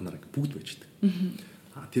дарга нар бүгд байж байдаг.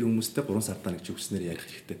 Тэр хүмүүстэй 3 сартаа нэг ч өснөр ярих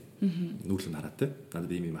хэрэгтэй. Нүүлэн хараа те.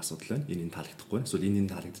 Надад ийм асуудал байна. Энэ таалагдахгүй. Эсвэл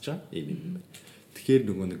энэ таалагдаж байгаа. Ийм байна. Тэгэхээр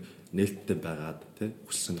нөгөө нэг нээлттэй байгаад те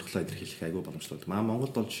хүсэл сонирхлоо илэрхийлэх айгүй боломжтой.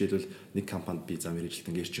 Монголд бол жишээлбэл нэг компанид би зам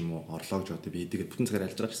мэрэгжилтэн гэр ч юм уу орлогож одоо би эдгээр бүтэн цагаар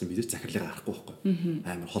ажиллаж байгаа гэсэн бид захирлыг харахгүй байхгүй.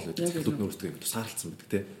 Амар хол байдаг. Захирлууд нөөсдөө тусгаарлцсан байдаг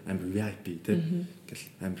те. Амар VIP те. Гэл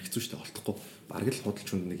амар хэцүү шттэ олдохгүй. Бараг л худалч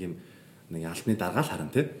хүнд нэг юм нэг албаны даргаал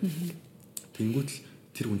харан те. Тэнгүүт л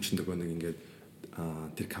тэр хүн чинь нөгөө нэг ингээд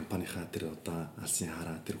тэр компанийнхаа тэр одоо алсын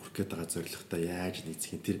хараа тэр хүрх гээд байгаа зорилготой яаж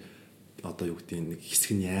нийцэх юм тэр одоо юу гэдэг нэг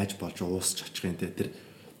хэсэг нь яаж болж уусч очих юм те тэр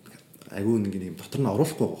айгүй нэг юм дотор нь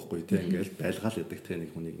оруулахгүй байхгүй те ингээл байлгаал ядаг те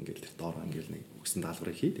нэг хүнийг ингээл тэр доор ингээл нэг өгсөн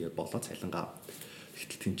даалгаврыг хий тэгээд болоо цалингаа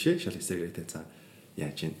тэгтэл тэнцээ шал хэсэгээрээ те за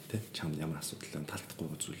яаж юм те чамд ямар асуудал байна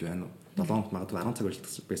таалагдахгүй зүйл байна уу 7 хоног магадгүй 10 цаг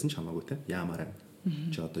ажиллах байсан ч хамаагүй те яамаар байна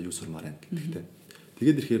чи одоо юу сурмаар байна гэдэг те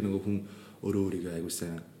тэгээд ирэхээр нөгөө хүн өөрөө өөрийгөө айгүй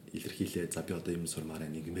сайн илэрхийлээ за би одоо юм сурмаар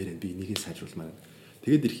байна ингэмээр би энийг сайжруулмаар байна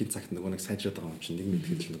тэгээд ирэхийн цагт нөгөө нэг сайжраад байгаа юм чинь нэг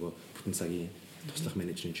мэдхэд л нөгөө бүтэн цагийн туслах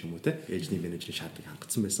менежерийн ч юм уу те эйжний менежерийн шаардлагыг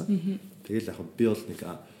хангацсан байсан. Тэгэл яг би бол нэг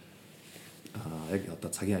яг одоо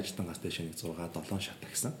цагийн ажилтнаас дэше нэг 6 7 шат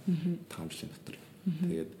тагсан 5 жилийн дотор.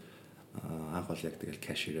 Тэгээд анх бол яг тэгэл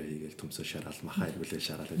кашираа хийгээл төмсөө шараал маха эргүүлээ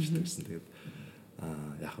шараал ажилладаг гэсэн. Тэгээд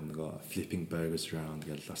яг нөгөө flipping burgers around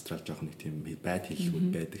гэж австрал жоох нэг тийм байд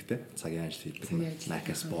хэллэгүүд байдаг те цагийн ажил хийдэг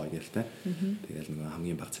Macas boy гэл те. Тэгэл нөгөө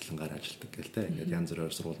хамгийн баг цалингаар ажилладаг гэл те. Ингээд янз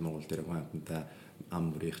бүрээр сургууль Монгол дээр хүн хамтдаа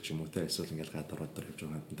ам бүрийнх ч юм уу те эсвэл ингээл гадар гадар явж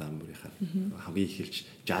байгаа хамтдаа ам бүрийнхаа хамгийн их хэлж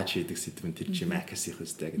жааж хийдэг сэдвэн тэр чи Macas-ийн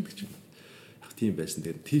хөстэй гэдэг ч юм. Яг тийм байсан.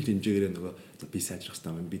 Тэгээд тэр хэмжээгээр нөгөө би сайжрах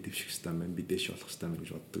хэрэгтэй юм, би дэвших хэрэгтэй юм, би дээш болох хэрэгтэй юм гэж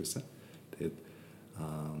боддог байсан. Тэгээд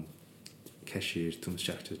кашир төмс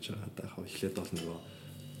шаргаж байгаа даа эхлээд бол нөгөө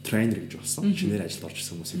трейнер гэж болсон. Шинээр ажилд орж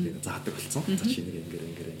ирсэн хүмүүсийг заадаг болсон. За чи нэг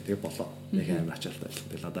ингээд тэгээ болоо. Яг амар ачаалтай байсан.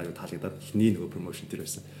 Тэгээд надад аюу таалагдаад эхний нөгөө промошн тэр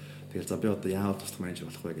байсан. Тэгэл за би одоо яагаад туслах менежер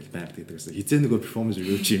болох вэ гэж байрд гэдэг гэсэн. Хизээ нөгөө перформанс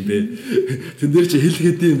ревю чи юм бэ? Тэн дээр чи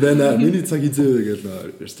хэлгээд юм байна. Миний цаг хизээ вэ гэж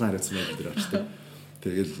ресторан хийсэн байх дээр очтой.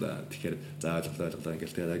 Тэгэл тэгэхээр за ойлголоо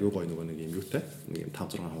ингээл тэгээд аюу гой нөгөө нэг юм юутай. Нэг юм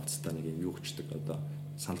 5 6 хавцтай нэг юм юу өчтдөг одоо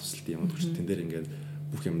санал хүсэлтийн юм өчтдөг. Тэн дээр ингээд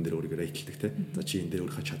бүх юм дээр өөрийгөө рейтэлдэг те. За чи энэ дээр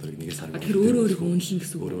өөрийнхөө чадварыг нэгээс харах. Тэр өөрөөрөө үнэлэн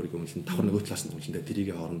гэсэн үг. Өөрөөрөө үнэлэн давхар нөгөө талаас нь үнэлэндээ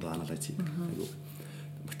тэрийг хоорондоо анализ хийдэг. Айгу.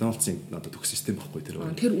 Макдоналдсын одоо төгс систем баггүй тэр.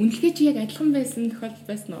 Тэр үнэлгээ чи яг адилхан байсан тохиолдол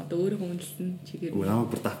байсан уу? Одоо өөрөөгөө үнэлсэн чигээр.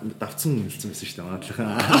 Намайг бүр давцсан үнэлсэн байсан шүү дээ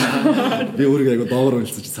манайхаа. Би өөрийгөө айгу доогоор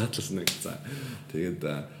үнэлсэн чи цаатласан нэг за. Тэгээд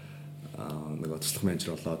нөгөө туслах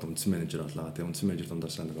менежер болоод үндсэн менежер болоо. Тэгээд үндсэн менежер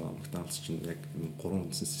дундаасаа нөгөө Макдоналдс чинь яг 3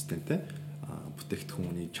 үндсэн системтэй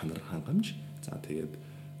бүтээгдэхүүний чанар хангамж. За тэгээд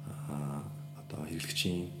одоо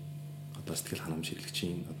хэрэглэгчийн одоо сэтгэл ханамж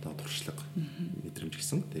хэрэглэгчийн одоо туршлага мэдрэмж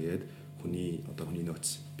гэсэн. Тэгээд хүний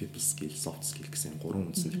нөөц people skill, soft skill гэсэн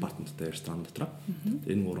 3 үндсэн департаменттай ресторан дотор.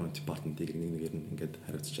 Энэ 3 департаментыг нэг нэгээр нь ингээд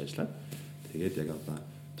хариуцж ажиллаад тэгээд яг одоо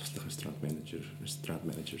туслах ресторан менежер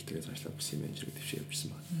тэгээд цаашлаа бүсийн менежер гэдэг шиг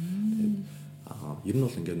явжсан байна. Тэгээд ер нь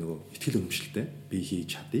бол ингээд нөгөө ихтгэл өнөмшлөлтэй би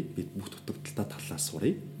хийж чадъя. Би бүх дутагдaltaа талаас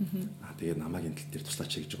сурыг. Тэгээд намайг энэ тал дээр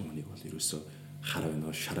туслаач гэж байгаа хүнийг бол ерөөсөө хар байна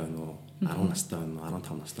уу, шар байна уу, 10 настай байна уу,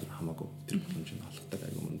 15 настай хамаагүй тэр боломжийг олгодог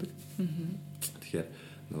аюу мундаг. Тэгэхээр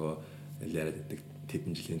нөгөө яриад байдаг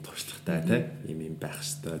тэдэн жилийн туршлагатай тийм юм байх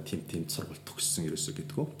хэвээр тийм сургалт төгссөн ерөөсөө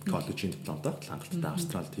гэдгүү. Коллежийн дипломтой хангалттай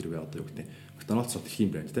Австралид хэрвээ одоо юу гэдэг McDonald's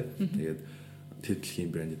дэлхийн брэнд те. Тэгээд тэр дэлхийн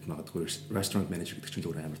брэндэд магадгүй restaurant manager гэдэг чинь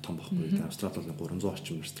өөр амар том байхгүй. Австралид бол 300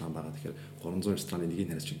 орчим ресторан байгаа. Тэгэхээр 300 рестораны нэгийг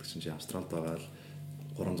хариуч гэдэг чинь Австралид байгаа л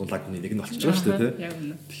 300 лагны нэг нь болчихж байгаа шүү дээ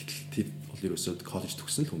тий. Тэр бол ерөөсөө коллеж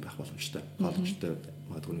төгссөн л хүн байх боломжтой. Коллежтой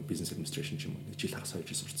магадгүй нэг business administration ч юм уу нэг жил хагас 2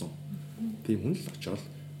 жил сурцсан. Тийм хүн л очоод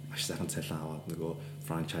маш сайхан цалин аваад нөгөө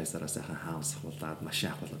франчайзаараа сайхан хаус авуулаад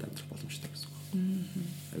машин авуулаад амьдрах боломжтой гэсэн үг.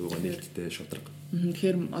 Айгуу нээлттэй шудраг.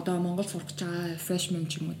 Тэгэхээр одоо Монгол сурах гэж байгаа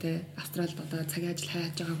freshman ч юм уу те Австралид одоо цагийн ажил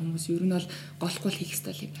хайж байгаа хүмүүс ер нь бол голхгүй хийх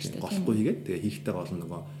ёстой л юм байна шүү дээ. Голхгүй хийгээд тэгээ хийхтэй гол нь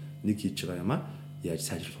нөгөө нэг хийж байгаа юм аа яаж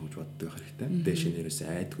сайжруулах гэж боддог байх хэрэгтэй. Дээш нь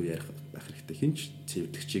ерөөсөө айдгүй ярих байх хэрэгтэй. Хинч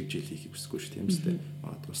цэвэрлэгчийг жил хийхийг хүсэхгүй шүү дээ юм зү.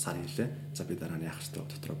 Магадгүй сар хэлээ. За би дараа нь яах хэрэгтэй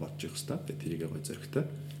дотроо бодож явах хэрэгтэй. Тэгээ тэрийгээ гой зөрөгтэй.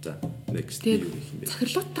 За next юу хийх юм бэ?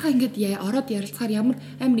 Захирлуудтайгаа ингээд ороод ярилцахаар ямар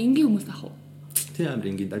амар энгийн хүмүүс ах уу? Тэ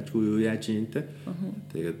амар энгийн дажгүй юу яаж юм те.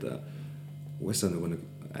 Тэгээд угаасаа нөгөө нэг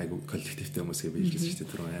айгу коллективтэй хүмүүсээ биелжсэн шүү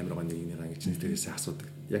дээ. Тэр амар гоо нэгнийгаа ингэж нэгээс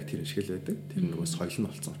асуудаг. Яг тэр шиг л байдаг. Тэр нөгөө соёл нь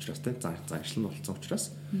болцсон учраас те заншил нь болцсон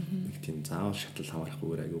учраас нэг тийм заавал шатал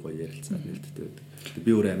хамаарахгүйгээр айгу гоо ярилцаад нээлттэй байдаг.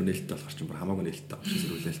 Би өөр амар нээлттэй болохоор ч юм хамаагүй нээлттэй авч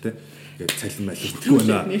зэрүүлээл те. Тэгээд цалин байлын бүхгүй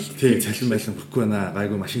байна. Тий цалин байлын бүхгүй байна.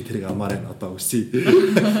 Гайгүй машин тэрэг амаар байна одоо өсөе.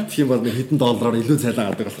 Тэгэх юм бол нэг хэдэн доллараар илүү цалин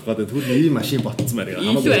авдаг болох гэдэг. Түр ийм машин ботцсон байна.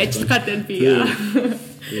 Илүү ажиллах гэдэг би.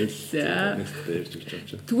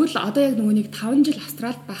 Тэгвэл одоо яг нөгөө нэг 5 жил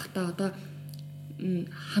Австралид байхдаа одоо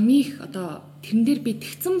хамгийн их одоо тэрэн дээр би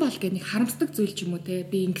тэгцэн бол гэх нэг харамсдаг зүйл ч юм уу те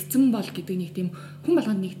би ингэсэн бол гэдэг нэг тийм хүн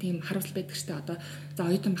болгонд нэг тийм харамсал байдаг штэ одоо за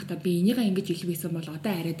оюутан байхдаа би энийгээ ингэж илгээсэн бол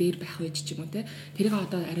одоо арай дээр байх байж ч юм уу те тэрийг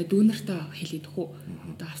одоо арай дүүнэртээ хэлээд өгөх үү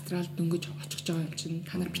одоо Австралид дөнгөж очих байгаа юм чинь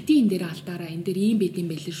та нар бити энэ дээр алдаараа энэ дээр ийм байд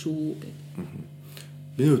юм байлээ шүү гэдэг.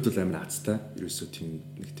 Миний хувьд бол амар азтай ерөөсөө тийм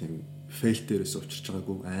нэг тийм фейл дээрээс учирч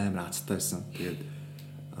байгаагүй амар азтай байсан. Тэгээд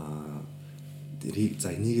за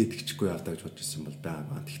энийгээ тэгчихгүй явдаа гэж бодож ирсэн бол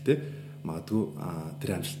байгаа. Гэхдээ магадгүй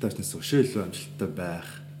тэр амжилттай байснаас өшөө илүү амжилттай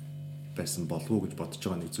байсан болов уу гэж бодож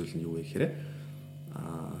байгаа нэг зүйл нь юу вэ гэхээр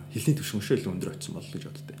хэлний түвшин өшөө илүү өндөр очсон болов гэж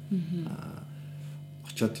боддоо.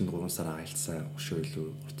 Очоод тийм 3 сар аялцсан өшөө илүү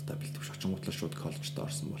урттай бэлтгэж очингуутлаа шууд коллежд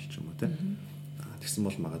орсон бол ч юм уу те. Тэгсэн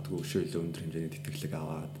бол магадгүй өшөө илүү өндөр хэмжээний тэтгэлэг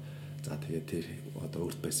аваад за тэгээд тэр одоо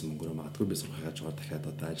өөрт байсан мөнгөөр магадгүй би сурах гэж байгаа дахиад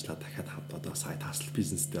одоо ажиллаа дахиад одоо сайт хасл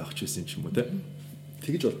бизнестэй авч ирсэн ч юм уу те.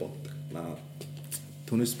 Тэгэж бол боддог.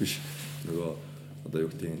 Түүнээс биш нөгөө одоо юу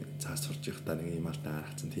гэдэг цаас сурж явахдаа нэг юм алтаа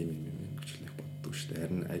харагдсан тийм юм гэж л боддог шүү дээ.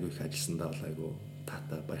 Харин айгүй их ажилласандаа бол айгүй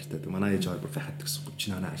тата баяртай. Манай ээж хоёр бүр хахад гэсэн юм чи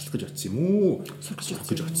наа ажиллах гэж очсон юм уу? Сурах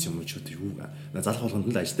гэж очсон юм уу ч одоо юу залах болгонд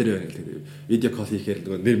л ажил дээр байна гэдэг. Видео кол хийхээр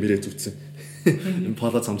нөгөө нэр мэрээ зүвцсэн. Им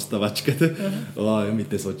пала цамцтай бач гэдэг. Юм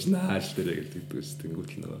идээ суужнаа ажил дээр гэдэг дээс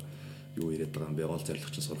тэнгуут л нөгөө юу яриад байгаа юм бэ? Гол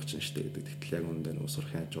зорилго чинь сурах чинь шүү дээ гэдэг. Тэгтэл яг үүндээ нөгөө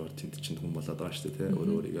сурахын хажуугаар тэнд чинь хүн болоод байгаа шүү дээ.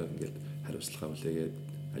 Өөрийгөө ингээд хариуцлага үлээгээд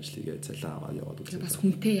ажлыгээ цалин аваад яваад үзлээ. Бас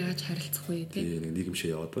хүнтэй яаж харилцах вэ гэдэг. Тийм нэг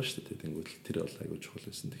нийгэмшээ яваад байгаа шүү дээ. Тэнгуут л тэр бол айгүй чухал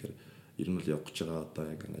байсан. Тэгэхээр ер нь бол явах гэж байгаа одоо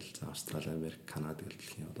яг ингээл Австрали, Америк, Канада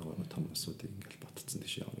гэлтлийн одоо том улсуудыг ингээл ботцсон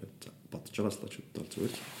тийш яваа гэж бодож байгаа л ч бол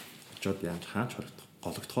зүгээр л очоод яаж хаач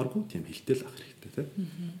гологдохооргүй тийм хилтэл ах хэрэгтэй тийм.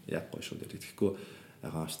 Яг гоё шүү дээ. Тэгэхгүй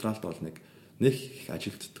яг Австралид бол нэг их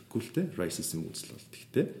ажилтдаггүй л те racism үзэл бол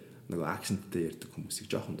тэгтээ нөгөө акценттэй ярьдаг хүмүүсийг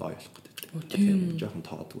жоохон доо явуулах гэдэг. Тийм жоохон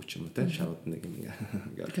тоодгүй ч юм уу те шавууд нэг юм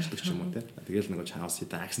ингээд ч юм уу те. Тэгэл нөгөө чаус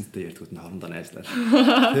хитэ акценттэй ярьдгууд нь хоорондоо найзлаа.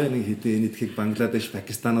 Тэ нэг хитэ энэтхийг Бангладеш,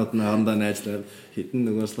 Пакистанууд нь хоорондоо найзлаа. Хитэн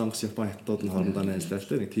нөгөө Солонгос, Япон хятадууд нь хоорондоо найзлаа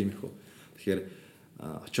те нэг тийм их үү. Тэгэхээр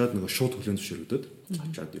очоод нөгөө шууд хүлэн зөвшөөрөгдөд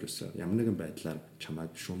очоод ерөөсөө ямар нэгэн байдлаар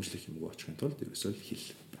чамайг шүүмжлэх юмгүй очихын тулд ерөөсөө хэл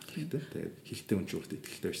байх хэрэгтэй. Тэгээд хэлтэй хүн ч өөртөө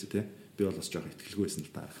итгэлтэй байж тээ. Би бол бас жоохон итгэлгүй байсан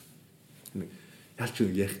л таа. Нэг ялч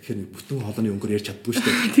нэг ярих гэхээр нэг бүтэн хоолойны өнгөөр ярьж чаддгүй шүү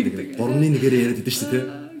дээ. Гурвны нэгээр яриад идэв шүү дээ.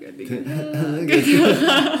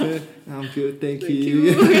 I'm good, thank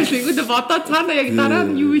you. Тэгвэл бодоо цаана яг дараа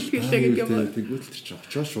нь юу хэлэх вэ гэх юм. Тэгвэл тэр чинь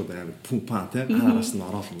очоод шууд амар пумпаа те араас нь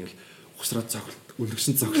ороод ингээл ухсраад цогт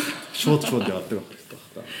өлгсөн цогт шууд явдаг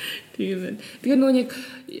байх. Тийм байна. Тэгээ нөгөө нэг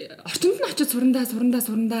орчинд нь очиж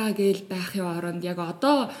сурандаа гээл байх юм оронд яг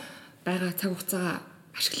одоо байгаа цаг хугацаа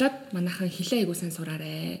ашиглаад манайхан хэлээ айгуу сайн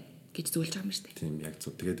сураарэ гэж зөвлөж байгаа юм шүү дээ. Тийм яг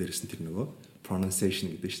зөв. Тэгээ дээрэс нь тэр нөгөө pronunciation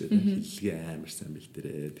гэдэг шүү дээ. Хэллэгээ амар сайн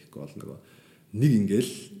бэлдэрээ. Тэгэхгүй бол нөгөө нэг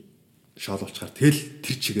ингээл шоол болчихаар тэгэл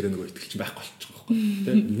тэр чигээрээ нөгөө итгэлч байхгүй болчих واخ.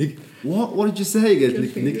 Тэ нэг what did you say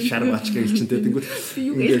гэдэг нэг шармаач гээл чинь тэ тэнгүүт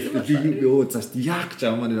ингээл юу цааш яг ч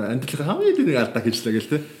амаа амьдралын хамгийн нэг алдаа гэжлээ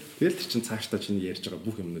гээл тэ. Тэгэл тэр чинь цаашдаа чинь ярьж байгаа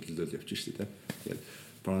бүх юмнууд л явчих шүү дээ тэ. Тэгээд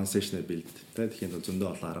pronunciation-ыг бэлддэг. Тэгэхээр зөндөө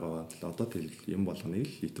олон арга байгаа. Одоо тэгэл юм болгоныг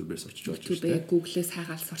л YouTube-ээр сурчиж болж байна. YouTube-ээр Google-ээс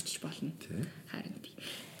хайгаал сурчиж болно. Харин тий.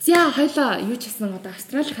 За хоёлоо юу ч гэсэн одоо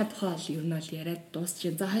Австралийн тухай бол ер нь бол яриад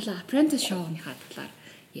дуусчихин. За хоёлоо Apprentice Show-ныхаа талаар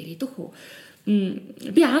яриад өгөх үү.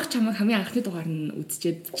 Би анх чамайг хамгийн анхны дугаар нь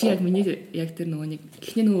үзчихэд чи яг миний яг тэр нөгөө нэг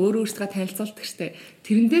эхний нөгөө өөрөөсөө танилцуулдаг штэ.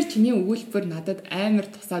 Тэрэн дээр чиний өгүүлбэр надад амар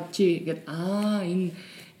тусаад чи ингээд энэ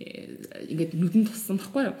ингээд нүдэн туссан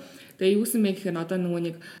баггүй юу. Тэгээ юусэн бэ гэхээр одоо нөгөө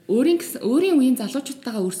нэг өөрийн үеийн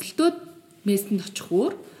залуучуудтайгаа өрсөлдөөд мессэнд очих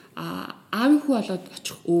өөр аавын хүү болоод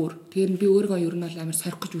очих өөр. Тэгэхээр би өөрийгөө ер нь бол амар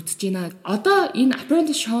сорих гэж үзэж байна. Одоо энэ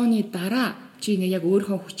Apprentice Show-ны дараа чи ингээ яг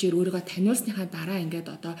өөрийнхөө хүчээр өөрийгөө таниулсныхаа дараа ингээд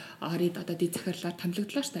одоо орид одоо дэд захирлаар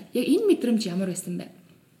томилогдлоо штэ. Яг энэ мэдрэмж ямар байсан бэ?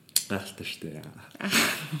 Гайхалтай штэ.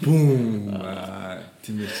 Бум.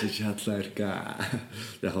 Тимэр чи шатлаа ирка.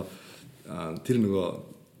 Яг тэр нөгөө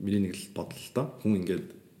миний нэг л бодол л доо. Хүн ингээд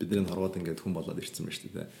бидний хорвоод ингээд хүн болоод ирсэн байна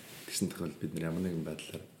штэ. Тэгсэн тохиолдолд бид нар ямар нэгэн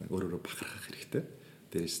байдлаар өөрөөрөө бахархах хэрэгтэй.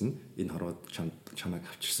 Дээрээс нь энэ хорвоод чамайг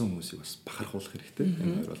авчирсан хүмүүсийг бас бахархуулах хэрэгтэй.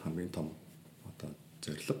 Энэ хоёр бол хамгийн том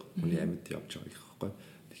зорилго хүний амьд явж байгаа гэх хэвхэв.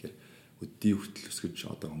 Тэгэхээр өдний хүртэл өсгөж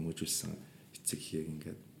одоо хүмүүжүүлсэн эцэг хийг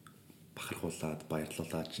ингээд бахархуулаад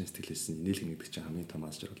баярлуулаад чин сэтгэлээсээ инээлгэн гэдэг чинь хамгийн том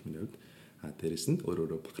аз жаргал миний хувьд. Дээрээс нь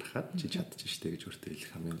өөрөө бахархаад чи чадчих штэ гэж өөртөө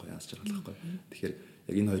хэлэх хамгийн гоё аз жаргал байхгүй. Тэгэхээр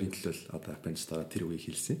яг энэ хоёрын төлөө одоо Apprentice-аараа тэр үгийг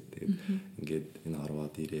хэлсэн. Тэгээд ингээд энэ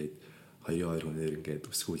орвоод ирээд хоёр хүнээр ингээд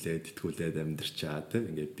өсгүүлээд итгүүлээд амьдэрчаад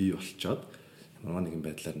ингээд бий болчоод ямар нэгэн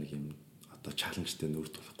байдлаар нэг юм одоо чаленжтэй нүүр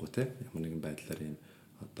тулахгүй те ямар нэгэн байдлаар юм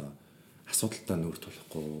одоо асуудалтай нүүр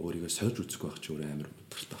тулахгүй өөрийгөө сольж үзэх байх ч өөрөө амар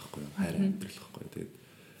өдөртэй байхгүй юу хайр амьдрал байхгүй. Тэгээд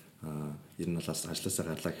ер нь бол ажлаасаа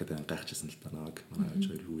гарлаа гэхэд гайхчихсан л та нэг манай аж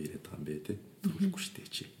хоёр юу яриад байгаа юм бэ те төрүүлэхгүй штэ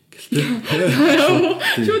чи гэлтэй.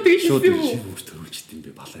 Шууд бүр төрүүлж идэм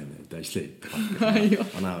бэ балаа юм да ажиллаа хийдэг.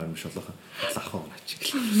 Манай юм шолоохон лахаа наач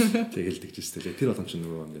гэл. Тэгэл тэгжсэн тэгээ тэр боломж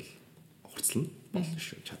нөгөө ингээл хурцлана болно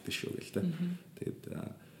шүү чаддаг шүү гэл те. Тэгээд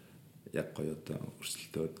яг гоё одоо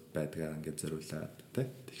өрсөлдөөд байдгаа ингээд зориулаад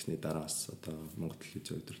тэгсний дараас одоо Монгол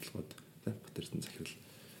телевизийн удирдлагууд Бат Эрдэнэ захирал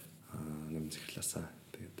нэм захирлаасаа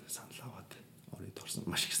тэгээд санал аваад оройд орсон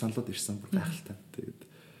маш их саналууд ирсэн бүр гайхалтай.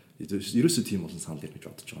 Тэгээд ерөөсөө тийм олон санал ирэх гэж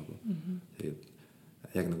бодож байгаагүй. Тэгээд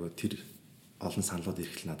яг нөгөө тэр олон саналууд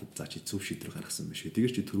ирэхэл надад за чи зөв шийдвэр гаргасан биш.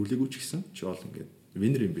 Тэгэр чи төрүүлээгүй ч гэсэн чи бол ингээд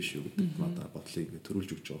винер юм биш үү гэдэг надад бодлыг ингээд төрүүлж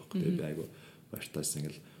өгч байгаа байхгүй. Тэгээд айгу баяртайсан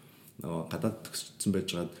ингээл нөгөө гадаад төгссөн байж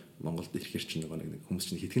байгаад Монголд ирэхэр чинь нөгөө нэг хүмүүс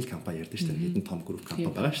чинь хэдхэн компани ярьдаг шүү дээ. Хэдэн том групп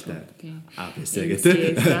компани байгаа шүү дээ. ABC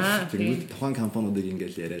гэдэг. Тэгээд тухайн компаниудыг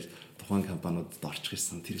ингээл яриад тухайн компаниудад орчих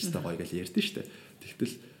гэсэн тэр өстой гоё гэж ярьдэн шүү дээ.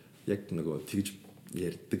 Тэгтэл яг нөгөө тэгж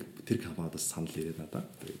ярьдаг тэр компаниудаас санал ирээд надаа.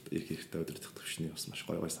 Тэгээд ирэх хэрэгтэй өдөртөх төвшний бас маш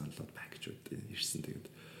гоё саналууд баг гэж ирсэн. Тэгээд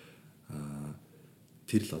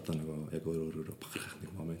тэр л одоо нөгөө яг өөрөө бахархах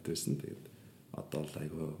нэг момент байсан. Тэгээд одоо л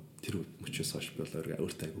айгүй тэр мөчөөс хойш би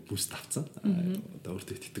өөртөө айгүй буст авцсан. Одоо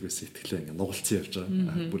өөртөө итгэдэг байсан итгэлээ ингээ нугалцсан явж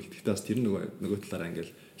байгаа. Бүр тэгтээ бас тэр нөгөө талаараа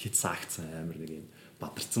ингээл хит саагцсан амар нэг юм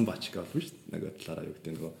бадарсан бач гэх болно шүү дээ. Нөгөө талаараа юу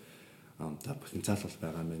гэдэг нөгөө та потенциал бол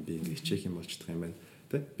байгаа юм байна. Би ингээ хичээх юм болчихдаг юм байна.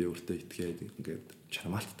 Тэ би өөртөө итгээд ингээд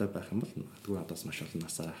чармаалттай байх юм бол магадгүй надаас маш олон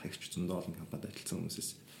насаараа хагч зөндөө олон компанид ажилласан хүмүүсээс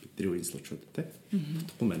бидний үеийн залуучууд тэ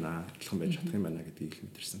тутахгүй байна. Адилхан байж чадах юм байна гэдгийг их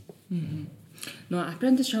мэдэрсэн. Нөө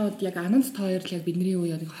Apprentice Show-д яг Ананд хоёр л яг бидний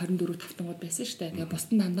үе яг 24 тавтангууд байсан шүү дээ. Тэгээ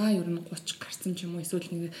бусдын дандаа ер нь 30 гарсан ч юм уу эсвэл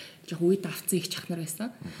нэг яг үед авцсан их чахнар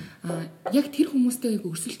байсан. Яг тэр хүмүүстэй яг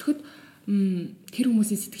өрсөлдөхөд тэр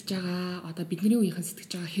хүмүүсийн сэтгэж байгаа одоо бидний үеийнхэн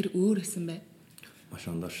сэтгэж байгаа хэр өөр байсан бэ? Маш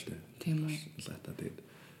ондоо шүү дээ. Тийм үү. Тэгээд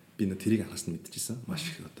би нэ тэрийг анхаас нь мэдчихсэн. Маш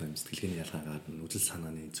их одоо юм сэтгэлгээний ялгаа гарна, үзэл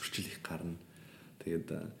санааны зөрчил их гарна.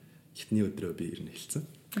 Тэгээд эхний өдрөө би ер нь хэлсэн.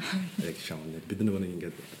 Яг шамнаа бид нэг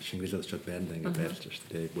ингээд шингэлээд очиод байранда ингээд байрлаж байна шүү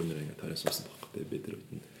дээ. Бүүнээр ингээд тойроос суусан байхгүй. Би тэр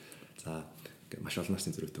үед нь за маш олон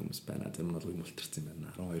насны зэрэгтэй хүмүүс байна. Зарим нь бол үе мултарсан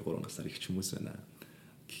байна. 12 3 насаар их ч хүмүүс байна.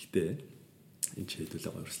 Гэхдээ энэ ч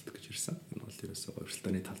хэдүүлээ гоёрсолдог гэж ирсэн. Энэ бол ерөөсөө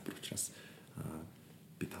гоёрсолтооны талбар учраас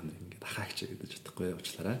би та нарыг ингээд ахаагч гэдэг чадахгүй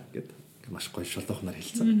уучлаарай гэд маш гоё шолоохноор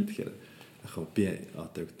хэлсэн. Тэгэхээр яг би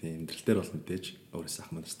одоо гэдэг амьдрал дээр бол мэдээж өөрөөсөө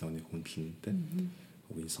ах манастай хүний хүндлэн тэ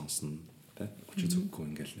үгийн сонсно тэ очиж зүггүй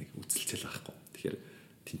ингээл нэг үзэлцэл байхгүй. Тэгэхээр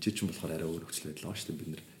тэнцээ чинь болохоор арай өөр хөцөл байдлаа шүү дээ. Бид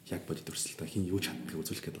нэр яг бодит өрсөлдөө хин юу чаддгийг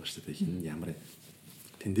үзүүлэх гэдэг байна шүү дээ. Хин ямар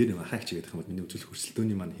тэн дээр нэг ахаагч гэдэг юм бол миний үзүүлэх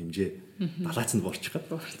өрсөлдөөний маань хэмжээ далаацанд буурчих гад.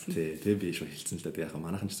 Тэгээ би шүү хэлсэн л да. Тэгээ яг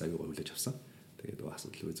манайхан ч аягүй хувлаж авсан. Тэгээд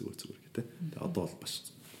асуудал зүгээр гэдэг. Тэгээ одоо бол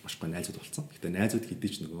маш гоё найзууд болсон. Гэхдээ найзууд хэдий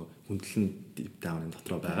ч нөгөө хүндлэн даавны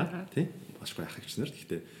дотроо байгаа тийм маш гоё ахагч нар.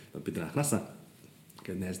 Гэхдээ бид нар анханасаа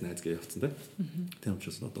ингээд найз гэж явцсан тийм. Тэр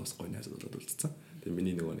учраас одоо бас гоё найзууд болоод үлдсэн. Тэгээ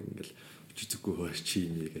миний нөгөө нэг ингээл очиж зүггүй хөөс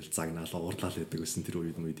чи юм гээл загнаал уурлал гэдэг гэсэн тэр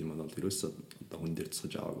үед юм бол ерөөсөө одоо хүн дээр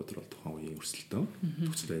цогж аваагүй тэр бол тухайн үеийн өрсөлдөөн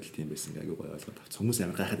төгсөл байдал тийм байсан гайгүй гоё ойлгоод авц. Хүмүүс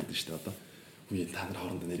амар гайхаад байдаг шүү дээ одоо. Үе та нар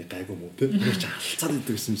хоорондоо нэрийг гайгүй мүү те. Тэр чи алцаад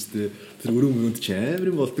идэг гэсэн шүү дээ. Тэр өрөө мөрөнд чи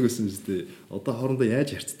амар болдог гэсэн шүү дээ. Одоо хоорондоо яаж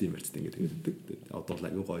харьцдаг юм ярьцдаг ингээд байдаг. Одоо л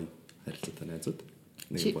аюу гоё харилцаатай найзууд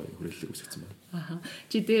нэг гоё хүрээлэл үүсгэсэн байна. Аха.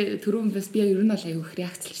 Чи түрүүн бас би ер нь бол аюу их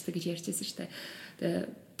реакцлчдаг гэж ярьжсэн шүү дээ. Тэгээ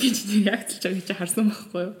би ч реакцлж байгаа гэж харсан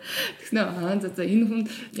байхгүй юу. Тэгснэ за энэ хүн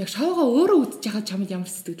яг шоугаа өөрөө үзэж байгаа чамд ямар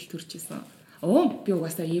сэтгэл төрж исэн. Оо би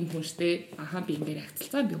угаасаа ийм хүн штэ. Аха би ингэ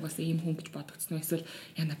реакцлцаа би угаасаа ийм хүн гэж бодогдсон уу эсвэл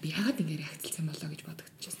яна би яагаад ингэ реакцлсан болоо гэж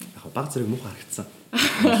бодогдчихсэн. Яг баг зэрэг муухай харагдсан.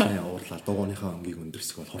 Уурлаа дугууныхаа өнгийг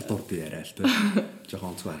өндөрсөх бол хурд яриа л тэ.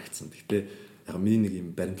 Жохон онцгой харагдсан. Гэхдээ яг миний нэг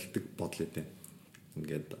юм баримтлагдаг бодол өгдөө.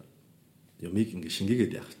 Ингээд юмыг ингэ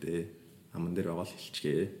шингээгээд явах тэ. Аман дээр байгаа л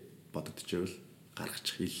хэлчихээ. Бодогдчихвэл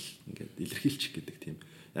гаргачих хэл ингээд илэрхийлчих гэдэг тийм.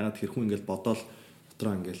 Ягаад тэгэхээр хүн ингээд бодоол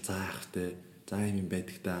дотроо ингээд заах тэ. За юм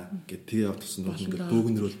байдаг та гэд тэгээ явах тусан нь ингээд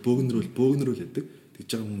бөөгнөрөөл гэдэг. Тэгж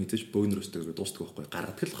байгаа хүн эзэж бөөгнөрөөстэй дуустдаг байхгүй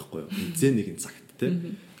гаргадаг л байхгүй юу. Эзэн нэгэн цагт те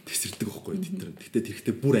тесэрдэг байхгүй тэр. Тэгтээ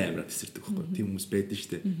тэрхтээ бүр амараа тесэрдэг байхгүй. Тийм хүмүүс байдаг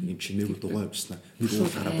шүү дээ. Ийм чимээгүй дугаа явуулснаа нэг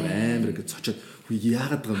уул гараа бүр амар ингээд цочоод хүй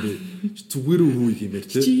яагаад байгаа юм бэ? Зүгээр үү юм ярьж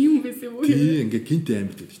те. Чи юм байсан юм уу? Тийм ингээд гинт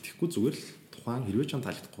амар тэгхгүй зүгээр л тухайн хэрвээ ч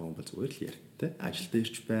таалагдахгүй юм бол зүгээр л яар те. Ажил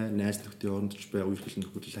дээрч бай, найз нөхдийн орондч бай, үерхэл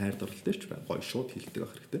нөхөдөл хайр дурлал дээрч бай. Гоё шууд хэлдэг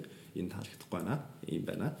байх хэрэгтэй. Энэ таалагдахгүй байна. Ийм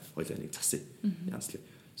байна. Хойлоо нэг засъя. Янзлаа.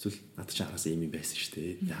 Эсвэл над чи хараас ийм юм байсан шүү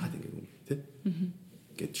дээ. Яагаад ингэ юм те.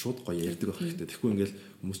 Гэт шууд гоё ярьдаг байх хэрэгтэй. Тэгэхгүй ингээл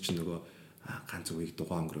хүмүүс чинь нөгөө ганц үгийг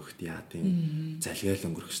дугаа өнгөрөхт яа тийм залгаал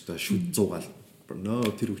өнгөрөх хэвээр шүд зуугаал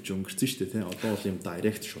тэр үуч өнгөрсөн шүү дээ те. Одоо бол юм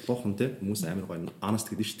директ шулуухан те. Хүмүүс амар гоё honest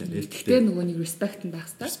гэдэг шүү дээ. Нээлттэй. Тэгээ нөгөө нэг respect нь байх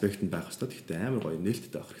хэрэгтэй. Respect нь байх хэрэгтэй. Гэхдээ амар гоё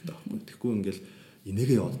нээлттэй байх хэрэгтэй байхгүй. Тэгэхгүй ингээл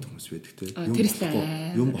инээгээ яваад хүмүүс байдаг те.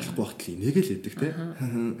 Юм болохгүй багтал инээгээ л байдаг те.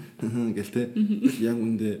 Гэл те. Яг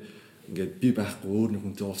үндэ ингээд би байхгүй өөр нэг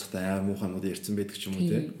хүнтэй уулзахтай аа мууханууд ярьсан байдаг ч юм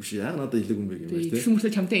уу те. Үгүй яг надад илэг юм бэ гэмээр те. Тэгсэн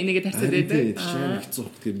мөртөө чамтай инээгээ тарцаад байдаг. Тийм хэцүү.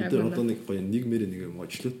 Тэгэхээр бид нар одоо нэг гоё нэгмээр нэг юм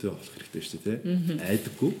очлоотой болох хэрэгтэй шүү дээ те.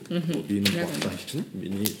 Айдаггүй. Би нэг бодлоо хэлчихнэ.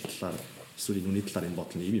 Миний талаар эсвэл нүний талаар энэ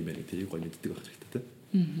бодол нь юм байна. Тэрийг гоё мэддэг байх хэрэгтэй те.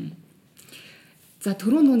 За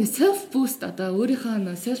түрүүн нүуний self boost одоо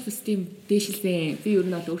өөрийнхөө self esteem дээшлсэн. Би ер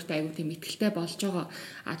нь бол өөртөө аягүй тийм ихтэй болж байгаа.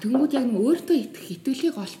 Тэгэнгүүт яг нэг өөртөө итгэх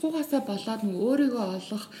итгэлийг олохгүйгаасаа болоод нэг өөрийгөө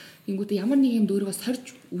олох тэнгүүтээ ямар нэг юм дөөргөө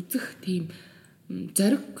сорж үзэх тийм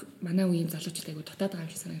зориг манай үеийн залуучууд аягүй дутаад байгаа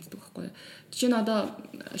юм шиг санагддаг байхгүй юу. Жишээ нь одоо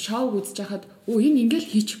шоу үзэж хахад энэ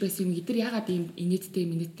ингээл хийчих байсан юм. Эдгээр ягаад ийм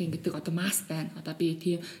инээдтэй гэдэг одоо масс байна. Одоо би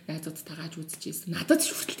тийм найзуудтай тагааж үзчихсэн. Надад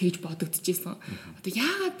ч хүртэл тэгж бодогдчихсэн. Одоо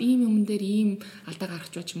ягаад ийм юм дээр ийм алдаа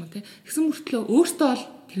гаргаж байгаа юм те. Тэгсэн мөртлөө өөртөө бол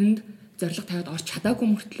тэрэнд зориг тавиад орч чадаагүй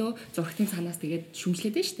мөртлөө зургтын цаанаас тэгээд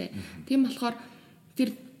шүмжлээд байна штэ. Тийм болохоор тэр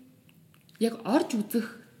яг орж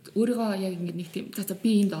үзэх өөрийгөө яг ингэ нэг тийм за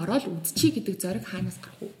би энд ороод үзчихье гэдэг зориг хаанаас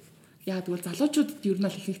гарах вэ? Яг тэгвэл залуучуудад ер нь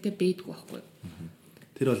л их ихтэй бэйдгүй байхгүй юу?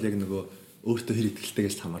 Тэр бол яг нөгөө өөртөө хэр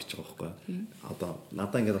ихтэйгээс хамаарч байгаа байхгүй юу? Одоо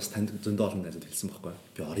надаа ингээд бас танд зөндөө олон найзууд хэлсэн байхгүй юу?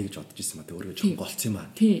 Би орё гэж бодож ирсэн маа өөрийгөө жоохон голцсон юм аа.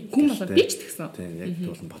 Тийм хүн болоо би ч тэгсэн. Тийм яг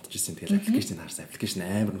болон бодож ирсэн. Тэгэл аппликейшн харсан. Аппликейшн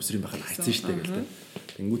амар өсөр юм байхад хайцсан шүү дээ гэлтэй.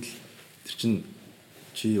 Тэнгүүд л тэр чин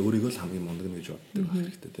чи өөрийгөө л хамгийн мундаг гэж боддог байх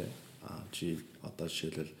хэрэгтэй те. Чи одоо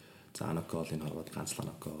жишээлбэл за Анаколын хорвоод ганц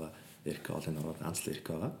Ланако байгаа. Эрка олон ороод ганц л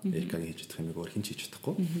Эрка байгаа. Эркагийн хийж чадах юмыг өөр хин ч хийж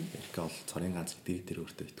чадахгүй. Эрка бол цорын ганц дийг дээр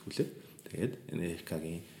өөртөө итгүүлээ. Тэгээд энэ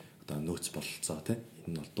Эркагийн одоо нөөц бололцоо те.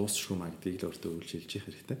 Энэ бол дуусшгүй маа гэдгийг л өөртөө үйлчилж явах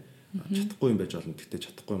хэрэгтэй. Чадахгүй юм байж болно. Тэгтээ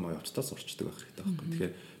чадахгүй юм явцдаа сурчдаг байх хэрэгтэй байхгүй.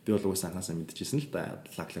 Тэгэхээр би бол угаасаа анхаасаа мэдчихсэн л да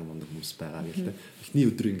лаглаг мундаг хүмүүс байгаа гэлтэй. Эхний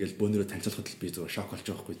өдөр ингээл бөөнөрөө танилцуулахад л би зүгээр шок болж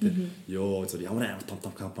байгаа байхгүй те. Йоо зүгээр ямар амар том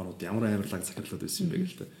компаниуд ямар амар лаг захирлууд байсан юм бэ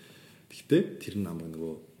гэлтэй. Тэгтээ тэр нь намайг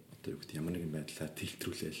нөгөө одоо юу гэдэг ямар нэгэн байдлаар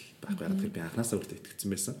тэлтрүүлээл байхгүй. Яг тэр би анхаасаа өөртөө итгэсэн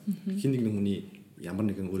байсан. Хин нэг хүний ямар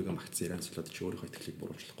нэгэн өөрийгөө магтсан яриан цолоод чи өөрийнхөө итгэлийг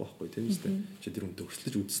буруулчихлахгүй байхгүй тийм үстэй. Чи тэр үнтэй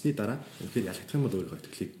өсөлж үзсний дараа үнэхээр ялагдах юм бол өөрийнхөө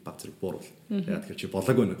итгэлийг баг зэрэг бууруул. Яг тэр чи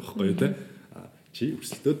болоогүй нэг байхгүй юу те. Чи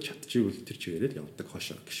өсөлтөд чадчихвэл тэр чигээрээ явдаг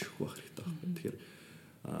хошоо гიშхгүй байх хэрэгтэй байхгүй. Тэгэхээр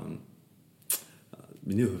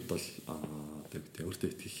миний хувьд бол тэр өөртөө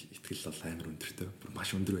итгэл бол амар өндөртэй. Бүр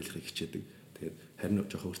маш өндөр байхыг хичээдэг. Тэгээд харин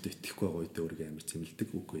жоохон өөртөө итгэхгүй байгаа үедээ өөрийгөө амар цэмэлдэг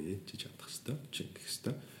үгүй ээ чи чадах хэвээр чи ингэх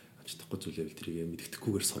хэвээр чадахгүй зүйлээ тэрийг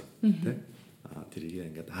мэддэхгүйгээр сур тий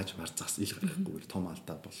тэрийг ингээд хааж марцаас ил гаргахгүйгээр том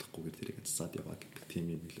алдаа болохгүйгээр тэрийг засаад яваа гэдэг тийм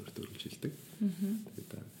юм ил өөртөө өргөж хэлдэг.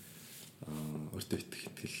 Тэгээд өөртөө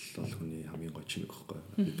итгэл бол хүний хамгийн гоё чимэг байхгүй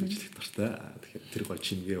мэдээлжлэх дуртай. Тэгэхээр тэр тэр гоё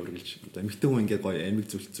чимгээ өргөлж эмэгтэй хүн ингээ гоё амиг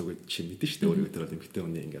зүйлт зүгээд чимэдэн шүү дээ өөрийгөө тэр бол эмэгтэй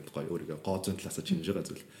хүний ингээ гоё өөрийгөө гоо зүүн талаасаа чимж байгаа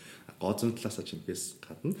зүйл гоо зүүн талаасаа чимгээс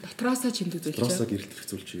гадна дотроосоо чимдэг зүйл дотроосоо гэрэлт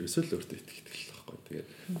хэрэгцүүлж ерөөсөө л өөртөө итгэл байхгүй тэгээд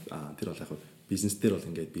тэр бол яг бизнес дээр бол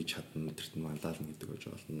ингээд би чадна тэрт нь манлайлна гэдэг байж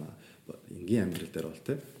болно. Энгийн амьдрал дээр бол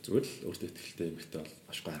те зүгээр л өөртөө итгэлтэй эмэгтэй бол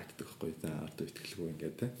ашгүй харагддаг байхгүй те өөртөө итгэлгүй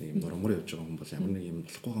ингээд те нэг юм нормоор явж байгаа хүн бол ямар нэг юм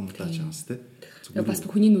болохгүй юм даа шанс те зүгээр бас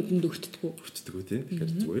хүний нүдэнд өртдөггүй те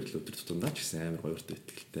тэгэхээр зүгээр л өдөр тутамдаа ч гэсэн амар гоё өөртөө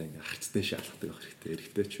итгэлтэй ингээд харцтай шалгадаг байх хэрэгтэй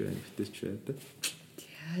эрэгтэй ч бай эмэгтэй ч бай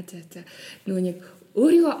те за нөгөө нэг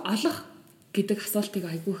өөрийгөө олох гэдэг асуултыг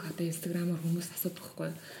айгүй их одоо инстаграмаар хүмүүс асуудаг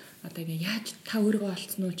байхгүй одоо ингэ яаж та өөрийгөө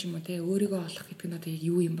олцсон уу ч юм уу те өөрийгөө олох гэдэг нь одоо яг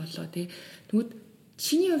юу юм болоо те тэгвэл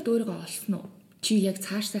чиний хувьд өөрийгөө олсон уу чи яг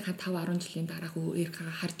цаашдынхаа 5 10 жилийн дараах өөрийгөө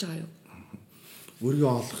харж байгаа юу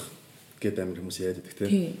өөрийгөө олох гэдэг амир хүмүүс яриад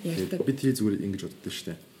байдаг те би тэр зүгээр ингэж боддог шүү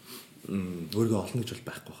дээ өөрийгөө олно гэж бол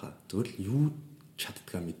байхгүй хаа зүгээр л юу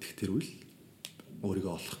чаддгаа мэдэх тэр үл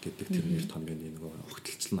өөрийгөө олох гэдэг тэр нэр томьёоны нөгөө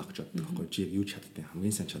огтлцол нагж боддог байхгүй чи юу чаддгийг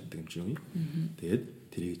хамгийн сайн чаддаг юм чи юу тэгээд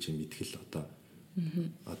тэрийг чи мэдгэл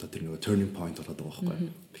одоо тэр нөгөө turning point болоод байгаа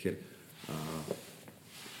байхгүй. Тэгэхээр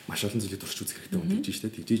маш олон зүйлийг турш үзэх хэрэгтэй юм гэж байна шүү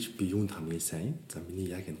дээ. Тэгжиж би юунд хамгийн сайн? За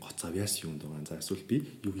миний яг энэ гоц авьяас юунд байгаа? За эсвэл би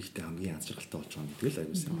юу хийхдээ хамгийн аз жаргалтай болж байгаа юм гэдэг л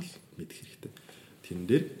аюул сайн бол мэдэх хэрэгтэй. Тэрэн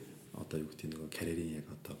дээр одоо юу гэдэг нөгөө карьерийн яг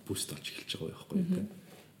одоо буст болж эхэлж байгаа байхгүй юу?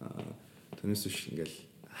 Тэрнээс биш ингээл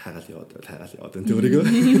хагаал яваад энэ өөрийгөө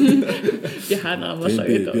би хаана болоо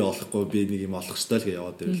гэдэг. Би олохгүй би нэг юм олох ёстой л гэж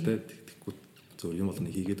яваад байвал те. Тэгтггүй зөв юм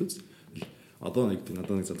болгоно хийгээд үз. Одоо нэг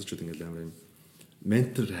залуучууд ингээл амар юм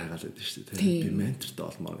ментор хайгаал байдаг шүү дээ. Би ментортой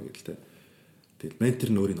олмоор гэл те. Тэгэл ментор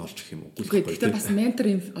нь өөрийг олж их юм уу? Гэхдээ бас ментор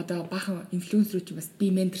одоо баахан инфлюенсер ч бас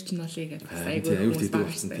би ментор ч нь олъё гэдэг бас айгүй хүмүүс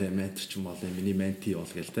болсон те. Ментор ч юм бол миний менти бол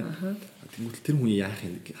гэл те. Тэгвэл тэр хүн яах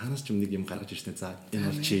юм ханаас ч нэг юм гаргаж ирсэн. За энэ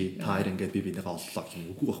бол чи таар ингээд би бинийгээ оллоо гэх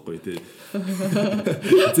юм үгүй байхгүй те.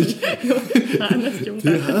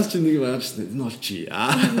 Ханаас ч нэг юм ааштай энэ бол чи.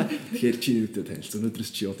 Тэгэхээр чи юутай танилцсан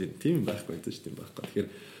өнөөдрөөс чи бол тийм юм байхгүй тийм байхгүй. Тэгэхээр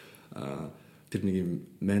тэр нэг юм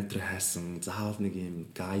ментор хайсан, заавал нэг юм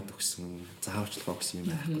гайд өгсөн, зааварчлага өгсөн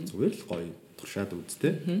юм байхгүй зүгээр л гоё туршаад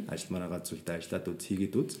үзтээ. Ажилламаар байгаа зүйлдээ ажиллаад үз,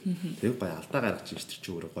 хийгээд үз. Тэгээ гоё алдаа гаргаж ич тэр чи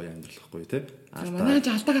өөрөө гоё амьдралахгүй те. Манай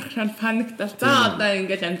ч алдаа гаргахаар паниктал. За одоо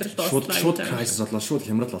ингээд амьдрал дууслаа. Шууд crisis болоо, шууд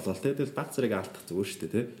хямрал болоо те. Тэгэл баг зэрэг алдах зүгээр шүү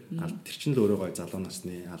дээ те. Тэр чин л өөрөө гоё залуу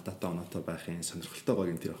насны алдаатай оноотой байхын сонирхолтой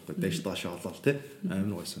гоё юм тэр байхгүй. Дэш доошоо олол те.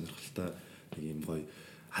 Амар гоё сонирхолтой нэг юм гоё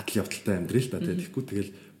хадл явдалтай амьдрал та те. Тэгэхгүй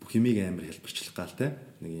тэгэл бүх юмыг амар хэлбэрчлэх гал те.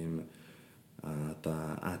 Нэг юм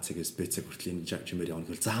одоо А-цэгээс Б-цэг хүртэл энэ чимээр явна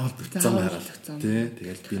гэвэл заавал бүтцэн байгаа тий.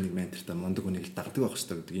 Тэгэл би нэг ментортай мундаг хүнийг л дагдаг байх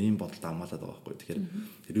хэрэгтэй гэдэг ийм бодолд амгаалаад байгаа байхгүй. Тэгэхээр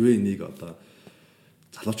хэрвээ энийг одоо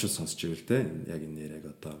залуучууд сонсч ивэл те яг энэ нэр яг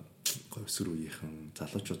одоо говьсөр үеийнхэн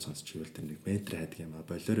залуучууд сонсч ивэл тэр нэг ментор хайдаг юм а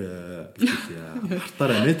болоор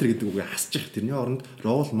хартаараа ментор гэдэг үгийг хасчих. Тэрний оронд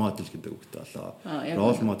рол модель гэдэг үгтэй болоо.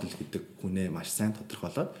 Рол модель гэдэг хүнээ маш сайн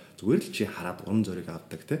тодорхойлоод зүгээр л чи хараад урам зориг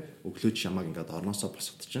авдаг те. Өглөө чи ямааг ингээд орноосоо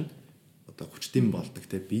босгод чинь одоо хүчтэйм болдог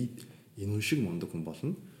те би энэ хүн шиг мундаг хүн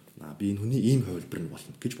болно. Би энэ хүний ийм хувилбар нь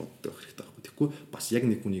болно гэж боддог хэрэгтэй байхгүй. Тэгэхгүй бас яг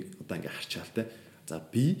нэг хүнийг одоо ингээд харчаал те. За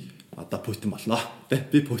би одоо Путин болноо те.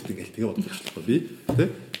 Би Путин гэл тэгээ бодож болохгүй би те.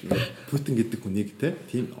 Путин гэдэг хүнийг те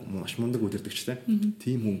тийм маш мундаг үдирдэгч те.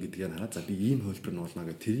 Тийм хүн гэдгийг хараад за би ийм хувилбар нь болно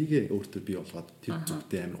гэх тэрийг өөртөө би болгоод тэр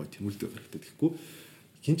зүгтээ амар гой тэмүүлдэг хэрэгтэй. Тэгэхгүй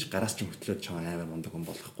хинч гараас ч хөтлөөд чам амар мундаг хүн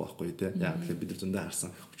болохгүй байхгүй те. Яг тэгэхээр бид нар зөндөө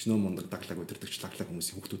харсан өчнөө мундаг даглаг өдөртөгч даглаг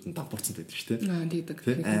хүмүүсийн хүүхдүүд нь давбурцсан байдаг шүү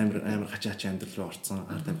те. Амар хачаач амьдрал руу орцсон,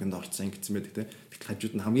 ард тамхинд орцсон ингэсэн байдаг те. Тэгтэл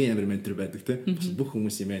хажууд нь хамгийн амар ментор байдаг те. Бүх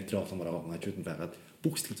хүмүүсийн ментор оломоор байгаа хажууд нь байгаад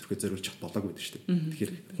бүх сэтгэл зүрхээ зориулж чадах болоогүй байдаг шүү те.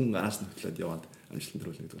 Тэгэхээр хүн гараас нь хөтлөөд яваад амжилтанд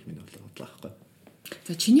төрүүлнэ гэдэг бол миний бодлого байхгүй.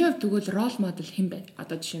 За чиний хувьд тэгвэл рол модель хэн бэ?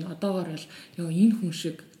 Одоо жишээ нь одоогоор бол ёо энэ хүн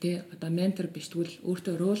шиг тий одоо ментор биш тэгвэл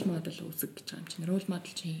өөртөө рол модель үүсгэх гэж байгаа юм чинь. Рол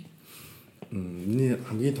модель чи миний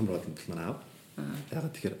хамгийн том рол модель манай аав. Яг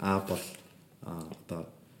тэгэхээр аав бол одоо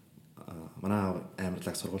манай аав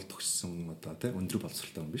амарлаг сургууль төгссөн одоо тий өндөр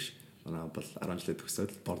боловсролтой хүн биш. Манай аав бол 10 жилээ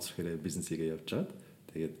төгсөөд бор зэрэгээрээ бизнес хийгээ явж байгаад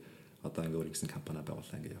тэгээд одоо ингээ өөр нэгэн компани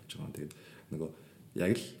байгууллаа ингээ явж байгаа. Тэгээд нөгөө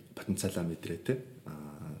яг л потенциалаа мэдрээ тий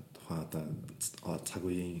одоо цаг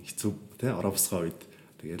үеийн хэцүү тий ороо босгоо үед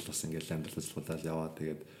тэгээд бас ингээл амьдрал ажиллаулаад яваа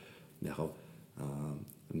тэгээд яг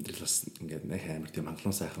амьдрал бас ингээд нэг амар тийм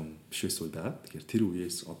хангалуун сайхан биш байсан үед байгаа. Тэгэхээр тэр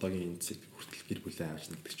үеэс одоогийн энэ цэг хүртэл гэр бүлийн аавч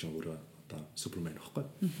нэгдэг чинь өөрөө одоо супермен байхгүй.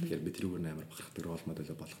 Тэгэхээр би тэрүүгээр амар бахархдаг рол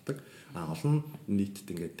модель болгодог. Олон нийтэд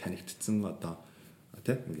ингээд танигдсан одоо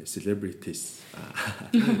тий ингээд celebrities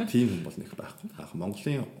тийм хүн бол нэг байхгүй.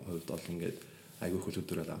 Монголын хувьд бол ингээд айгүй хөл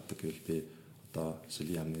өдрөөл авдаг гэвэл би одоо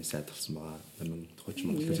эсвэл яамны сайд болсон байгаа. Намын хуучин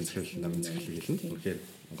Монгол Хэлний захирал намын захирлыг хэлнэ. Үнэхээр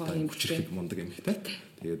одоо хүчрэх мундаг эмэгтэй.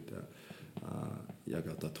 Тэгээд яг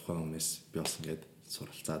одоо тухайн хүмүүс би болсон гээд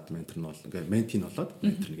суралцаад ментор нь бол ингээ менти нь болоод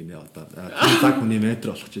ментор нэг нэ одоо цаг хүний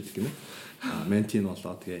ментор болох ч гэдэг юм. Менти нь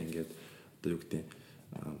болоод тэгээ ингээд одоо юу гэдэг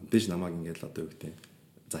дэж намайг ингээд одоо юу гэдэг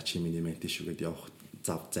за чи миний менти шүү гэдээ явах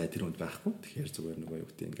зав зай тэр үнд байхгүй. Тэгэхээр зүгээр нөгөө юу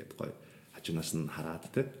гэдэг ингээд гоё хажуунаас нь хараад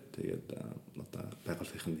тэгээд одоо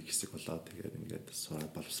байгууллагын нэг хэсэг болоод тэгээд ингээд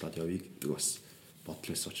сураад боловсраад явъя гэдэг бас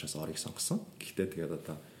бодлоос учраас орыг сонгосон. Гэхдээ тэгээд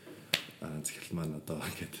одоо захирал маань одоо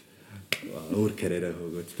ингээд өөр карьераа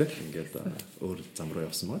хөөгөөд ингээд өөр зам руу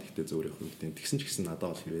явсан байна. Гэхдээ зөвөр явах үед тэгсэн ч гэсэн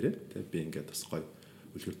надад бол хэвээрээ би ингээд бас гоё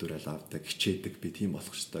үлгэр дуурайл авдаг, хичээдэг, би тийм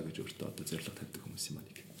болох ёстой гэж өөртөө одоо зорилго тавьдаг хүмүүс юм аа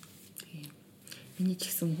нэг. Тийм. Миний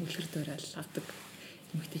ч гэсэн үлгэр дуурайл авдаг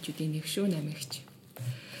эмэгтэйчүүдийн нэг шүү 8-эгч.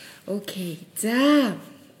 Окей. За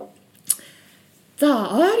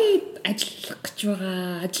ойрын ажиллах гэж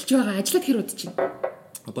байгаа. Ажиллаад хэр удаж байна?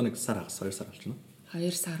 Одоо нэг сар хагас 2 сар болж байна.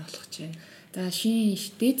 2 сар болох гэж байна. За шин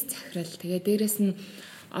дэд захирал. Тэгээ дээрэс нь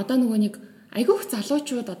одоо нөгөө нэг айгүйх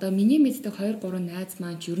залуучууд одоо миний мэддэг 2 3 найз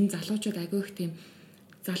маань ч ер нь залуучууд айгүйх тийм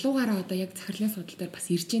залуугаараа одоо яг захирлын судал дээр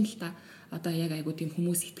бас ирж ийн л та. Одоо яг айгүй тийм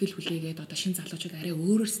хүмүүс ихтгэл хүлээгээд одоо шин залуучууд арай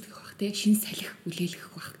өөрөөр сэтгэх бах тий шин салхи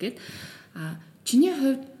хүлээлгэх бах гэд. Чиний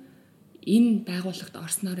хувьд энэ байгууллагт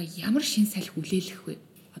орсноороо ямар шин салхи хүлээлгэх вэ?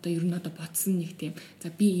 Одоо ер нь одоо бодсон нэг тийм за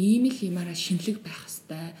би ийм л юмараа шинэлэг байх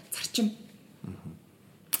хэвээр зарчим.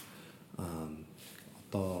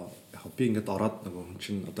 Одоо яг би ингээд ороод нөгөө хүн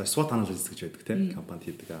чинь одоо SWOT analysis гэж байдаг тийм компанид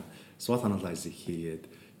хийдэг. SWOT analysis хийгээд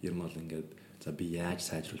ер нь бол ингээд за би яаж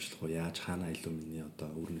сайжруулах вэ? Яаж хаана илүү миний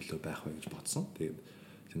одоо үр нөлөө байх вэ гэж бодсон. Тэгээд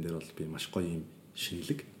тэн дээр бол би маш гоё юм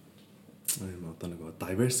шинэлэг одоо нөгөө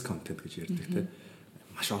diverse content гэж ярьдаг тийм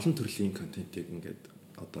маш олон төрлийн контентийг ингээд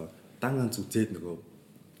одоо дан ганц үзээд нөгөө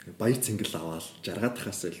баяр цэнгэл аваад жаргаад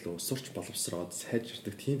тахаас илүү сурч боловсроод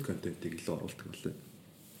сайжирдаг тийм контентийг илүү оруулдаг болов.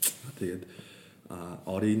 Тэгээд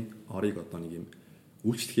орыг одоо нэг юм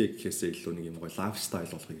үйлчлэгээ гэхээсээ илүү нэг юм гоё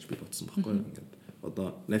лайфстайл болгоё гэж би бодсон байхгүй юу. Ингээд одоо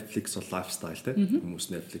Netflix бол lifestyle те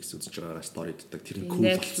хүмүүс Netflix үзэж байгаагаа story дутдаг тэр нь cool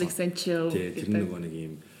Netflix and chill. Тэр нөгөө нэг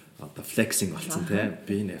юм одоо flexing болсон те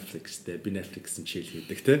би Netflix and chill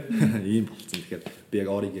гэдэг те ийм болсон. Тэгэхээр би яг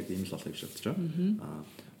орыг яг ийм л болгоё гэж бодож байгаа.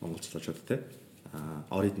 Монголчлочод те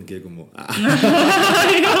орыг нэгээг юм уу?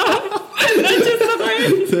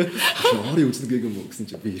 Орыг үзнэ гээг юм уу гэсэн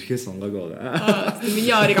чинь би ирэхээ сонгоогүй байгаа.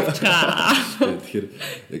 Миний орыг авчихаа. Тэгэхээр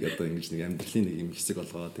яг одоо ингэж нэг амьдралын нэг юм хэсэг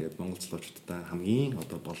болгоо. Тэгээд монголчлочдод хамгийн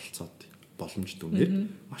одоо бололцоод боломж дүнгээр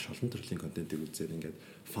маш олон төрлийн контентыг үзээд ингээд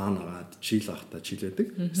фан агаад чил ахта чил байдаг.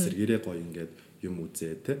 Сэргээрээ гоё ингээд юм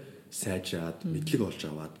үзээ те сайжраад мэдлэг олж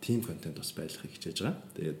аваад тим контент бас байлгахыг хичээж байгаа.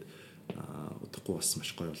 Тэгээд удахгүй бас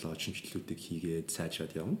маш гоё болоо шинжилгүүдийг хийгээд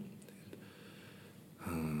сайжраад явна.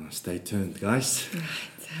 Stay tuned guys.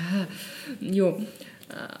 За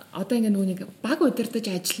одоо ингээ нэг баг удирдах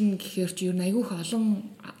ажиллана гэхээр чи ер нь айгүйх олон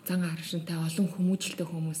зан аршинтай олон хүмүүжлтэй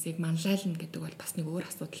хүмүүсийг манлайлна гэдэг бол бас нэг өөр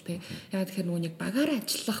асуудал те. Яг тэгэхээр нэг багаар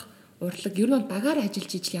ажиллах урлаг ер нь бол багаар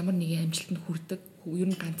ажиллаж ижил ямар нэгэн амжилтанд хүрдэг. Ер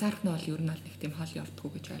нь ганцаарх нь бол ер нь бол нэг тийм хол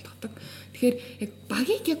явдаггүй гэж ойлгодог. Тэгэхээр яг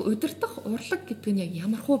багийг яг удирдах урлаг гэдэг нь яг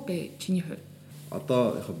ямар хөө бэ чиний хувьд?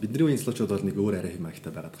 Одоо яг бидний үеийн слочууд бол нэг өөр арай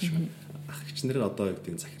хэмээгтэй байгаад байгаа шүү. Ах гिचнэр одоо юу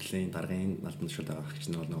гэдэг захирлын даргын албан тушаалд байгаа ах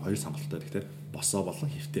гिचнэр бол нэг хоёр сонголттой байдаг те. Босоо болон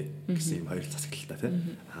хэвтэй гэсэн юм хоёр засаглалтай те.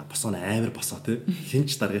 Босоо нь амар босоо те.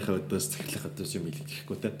 Хинч даргийнхаа өдөөс захирлынхаа өдөөс юм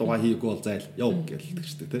илгэхгүй те. Дугаа хийгээгүй бол зайл яв гэлдэг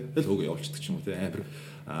шүү те. Тэгэл хөөгөө явуулчихдаг ч юм уу те. Амар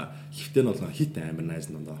хэвтэй нь бол хит амар найз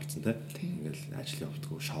дондоо орцсон те. Ингээл ажил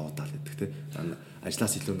явуулдаггүй шоудаал гэдэг те.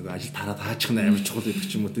 Ажлаас илүү нэг ажил тараад хаачих нь амар чухал гэдэг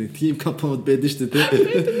ч юм уу те. Тим компаниуд байдаг шүү те.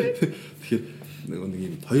 Тэгэхээр нэг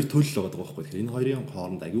юм хоёр төлөл байгаа байхгүй. Тэгэхээр энэ хоёрын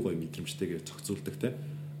хооронд аягүй гоё мэдрэмжтэйгээр зохицуулдаг те.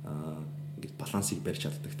 Ингээд балансыг барьж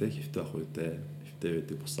чаддаг те. Хэвтэй байх үедээ хэвтэй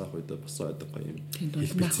байдаг, босоо байх үедээ босоо байдаг гоё юм.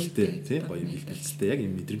 Хэлбэлцэлтэй те. Гоё юм хэлбэлцэлтэй яг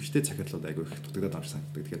юм мэдрэмжтэй захирлууд аягүй их дутагдаад авч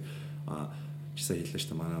санагддаг. Тэгэхээр чисаа хэллээ шүү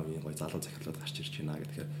дээ. Манай үеийн гоё залуу захирлууд гарч ирж байна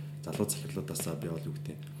гэхээр залуу захирлуудаасаа би бол юу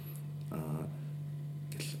гэдэг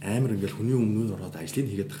амар ингээл хүний өмнө ороод ажлыг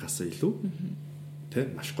хийгээд тахаасаа илүү тэ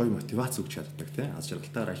маш гоё мотивац өгч чаддаг тэ аз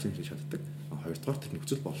жаргалтайгаар ажил хийж чаддаг. Хоёрдугаар тэр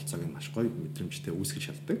нөхцөл бололцоог нь маш гоё мэдрэмжтэй үүсгэж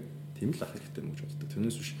чаддаг. Тийм л ах хэрэгтэй юм гэж боддог.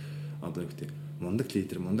 Тэрнээс биш одоо юу гэдэг мундаг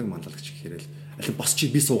лидер, мундаг манлайлагч гэхээр л аль бос чи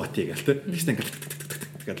би суугаатыг гээл тэ. Тэгсэн ингээл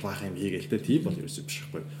тэгэл баах юм хийгээл тэ. Тийм бол ерөөсөө биш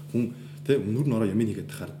байхгүй. Хүн тэ өмнөр нь ороо юм хийгээд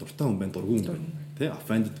тахаар дуртай хүн байна, дургүй хүн байна. Тэ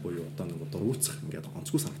offended буюу одоо нэг дургуутсах ингээд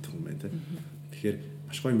онцгүй санагдах хүн байна тэ. Тэгэхээр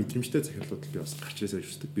маш гоё мэдрэмжтэй захирлууд би бас гарч ирсэж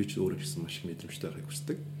хүсдэг. Би ч өөрөө гэсэн маш их мэдрэмжтэй байхыг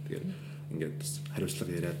хүсдэг. Тэгэхээр ингээд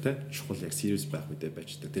хариуцлага яриад те чухал яг serious байх үедээ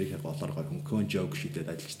байждаг. Тэр их голоор гой хөнгөн joke шидэд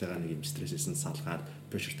ажилчтайгаа нэг юм стрессээс салгаад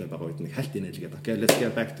pressureтай байгаа үед нэг хальт инээлгээд okay let's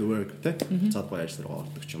get back to work те цаад гоё ажил руу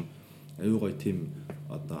ордог ч юм. Аюу гоё team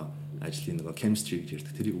одоо ажлын нөгөө chemistry гэж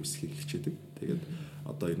ярьдаг тэрийг үүсгэхийг хичээдэг. Тэгээд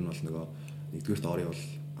одоо ер нь бол нөгөө нэгдүгээрт орё бол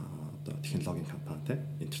одоо технологийн компани те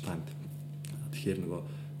entertainment. Тэгэхээр нөгөө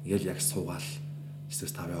ингээл яг суугаал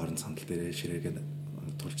 9-5 хооронд сандал дээрээ ширээгээд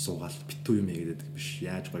тулж суугаал битүү юм хийгээд биш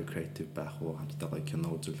яаж гоё креатив байх уу хамтдаа гоё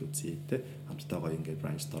кино үзүүл үзье те хамтдаа гоё ингээд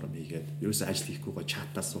brainstorm хийгээд ерөөсөө ажил хийхгүй гоё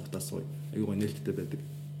чатаа суугатаа сууя аюу гоё нээлттэй байдаг.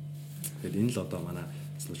 Тэгэхээр энэ л одоо манай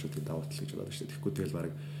слушуудыг давуу тал гэж бодож шүү. Тэгэхгүй тэгэл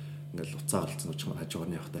баг ингээд уцаа олцсон ч юм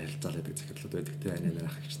хажуугаар явахдаа харилцаал байдаг захирлууд байдаг те анаа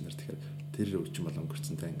ах гिचнэр тэгэхээр тэр өвчин бол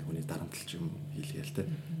өнгөрцөнтэй ингээд хүний дарамтлж юм хийлгээл те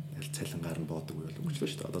цалингаар нь боодог үйл өнгөрчлөө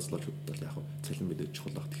шүү дээ. Одоо слушуудад бол яг цалин мэдээж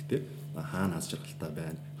чухал баг гэхдээ хаана аз жаргалтай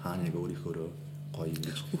байна хаана яг өөрийнхөө гоё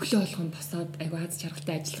ингэж өглөө болгоно босоод аюу аз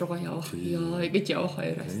жаргалтай ажил руугаа явах ёо гэж явах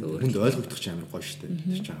хоёроос өөр. Хүнд ойлгогдох ч амар гоё шүү дээ.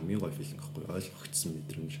 Тэр чинь хамгийн гоё филинг гэхгүй ойлгогдсон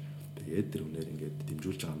мэдрэмж. Тэгээд тэр үнээр ингээд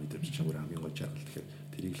дэмжүүлж байгаа мэдрэмж чинь хамгийн гоё жаргал. Тэгэхээр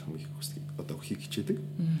тэрийг л хамгийн их хүсдэг. Одоо өхийг хичээдэг.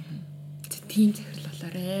 Тийм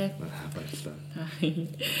захирлуулаарэ. Баярлалаа.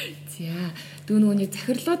 За дүү нөгөөний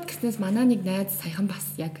захирлууд гэснээс манай нэг найз саяхан бас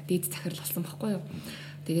яг дээд захирал болсон байхгүй юу.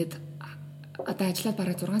 Тэгээд одоо ажиллаад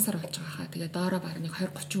бараг 6 сар болж байгаа хаа. Тэгээд доороо бараг нэг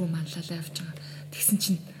 20-30 хүн манлайлаа явж байгаа. Тэгсэн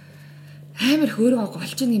чинь амар хөөргөө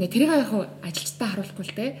голж ийн гинэ. Тэрийг яг ажилчдаа харуулахгүй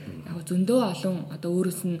л дээ. Яг зөндөө олон одоо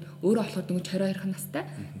өөрөөс нь өөрөө болохоор дөнгөж 22 настай.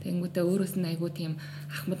 Тэгэнгүүтээ өөрөөс нь айгуу тийм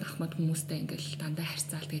ахмад хүмүүстэй ингээл дандаа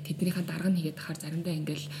харьцаал. Тэгээд тэднийхэн дарга нь хийгээд ахаар заримдаа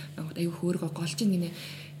ингээл аюу хөөргөө голж ийн гинэ.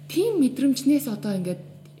 Тим мэдрэмжнээс одоо ингээд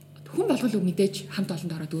хүн болгол мэдээж хамт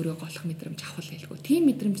олонд ороод өөрөө голох мэдрэмж авах хэлгүй. Тим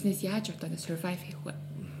мэдрэмжнээс яаж одоо survive хийх вэ?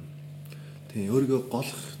 Тийм өөрийгөө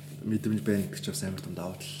голох мэдрэмж байна гэдэг чинь бас амар том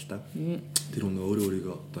давуу тал л та. Тэр хүн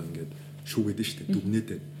өөрийгөө одоо ингээд шүүгээд нь штэ дүгнээд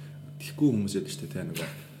тэгэхгүй хүмүүс яд штэ тэ нөгөө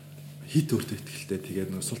хит өөртөө ихтэй тэгээд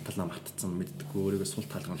нөгөө сул талаа мартцсан мэддэггүй өөрийгөө сул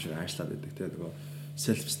талгам шиг аашлаад байдаг тэ нөгөө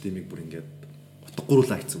self esteem-ийг бүр ингээд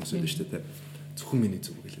утгагууруулаа хийсэн хүмүүс байдаг штэ тэ зөвхөн миний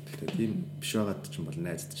зүг гэлээд тэ тийм биш байгаад чинь бол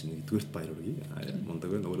найзд чинь нэгдүгээрт баяр үргий мундаг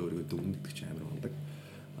байна өөрийгөө дүгнэдэг чинь амар мундаг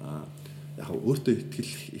яг өөртөө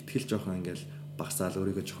итгэл жоохон ингээд багсаал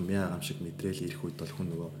өөрийгөө жоохон мяа гам шиг мэдрээл ирэх үед бол хүн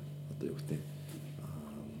нөгөө одоо юу гэдэг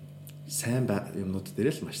сайн юмнууд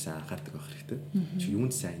дээр л маш сайн анхаардаг байх хэрэгтэй. Чи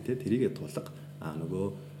юунд сайн те тэрийгэ тулга нөгөө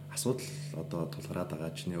асуудал одоо тулгараад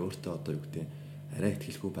байгаа чинь өөртөө одоо юу гэдэг арай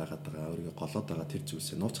ихтгэлгүй байгаад байгаа өөрийгөө голоод байгаа тэр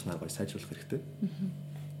зүйлсээ нууцхнаар гоё сайжруулах хэрэгтэй.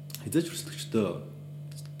 Хизээч өрсөлдөгчдөө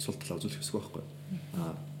сул талаа үзүүлэх ёсгүй байхгүй.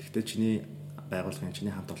 Гэхдээ чиний байгууллагын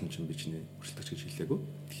чиний хамт олон чинь би чиний өрсөлдөгч гэж хэллээгүй.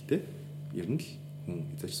 Гэхдээ ер нь л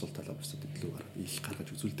хүн хизээч сул талаа бусдад илүү ил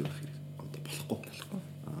гаргаж үзүүлдэг байх хэрэг. Одоо болохгүй.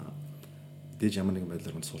 Дэж ямар нэгэн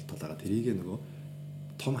байдлаар сул талаагаа тэрийгээ нөгөө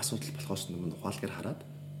том асуудал болохоос өмнө ухаалгаар хараад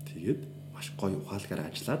тэгээд маш гоё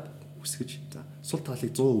ухаалгаар ажиллаад үсгэж за сул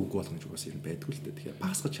талыг 100% үгүй болгох гэж угаас ер нь байдгүй л дээ. Тэгэхээр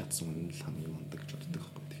багасгаж чадсан хүн л хамгийн мундаг гэж боддог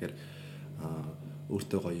байхгүй. Тэгэхээр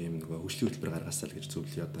өөртөө гоё юм нөгөө хөгжлийн хөтөлбөр гаргаасаа л гэж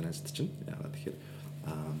зөвлөе одоо найзд чинь. Яагаад тэгэхээр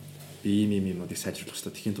би юмнуудыг сайжруулах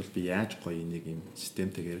хэрэгтэй. Тэхийн тулд би яаж гоё нэг юм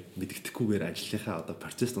системтэйгээр мэдгэдэхгүйгээр ажлынхаа одоо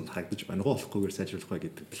процесс донд харагдаж бангаа болохгүйгээр сайжруулах вэ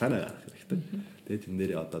гэдэг план гаргах хэрэгтэй. Тэгээд тэн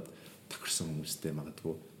дээрээ одоо тохирсон хүмүүстэй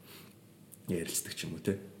магадгүй ярилцдаг ч юм уу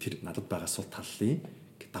те тэр надад байгаа сул талын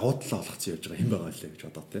давуу талаа олгоцсон явж байгаа хэн байгаа лээ гэж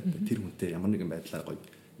бодоо те тэр хүнтэй ямар нэгэн байдлаар гоё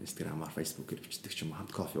Instagram-аар Facebook-ээр бичдэг ч юм уу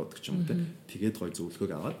хамт кофе уудаг ч юм уу те тэгээд гоё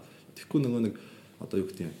зөвлөгөөг аваад тэгэхгүй нөгөө нэг одоо юу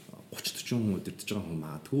гэдэг 30-40 хүн өдөрдөж байгаа хүн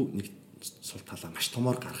магадгүй нэг сул талаа маш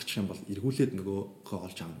томоор гаргачих юм бол эргүүлээд нөгөөхөө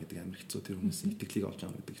олж аавна гэдэг амар хэцүү тэр хүмүүсийн итгэлийг олж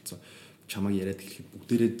аавна гэдэг хэцүү чамайг яриад хэлэхэд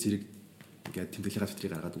бүгдээрээ зэрэг ингээд тэмдэглэгээ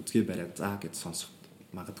фитрийг гаргаад үзгээ бариад заа гэж сонсох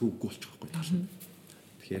магадгүй үгүй болчихгүй тал.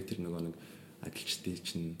 Тэгэхээр тэр нөгөө нэг ажилчдын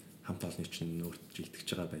чинь хамт олонны чинь өөрт жилтгэж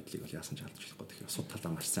байгаа байдлыг бол яасан ч алдаж болохгүй. Тэгэхээр сул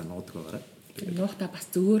талаа маш сайн нуудаг байгаарай. Тэгээд нуухта бас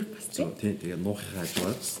зөөр бас тийм. Тэгээд нуухын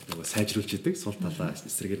хажууд нөгөө сайжруулж идэг сул талаа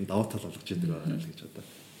эсрэгээр нь давуу тал олгож идэг байгаарай л гэж одоо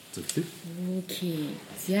зөвлөе. Окей.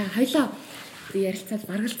 За хоёлаа ярилцаад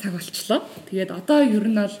бараг л цаг болчлоо. Тэгээд одоо ер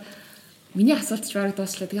нь бол миний асуулт ч бараг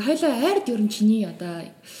дуусчлаа. Тэгээд хоёлаа ард ер нь чиний одоо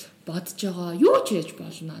бодож байгаа юу ч яаж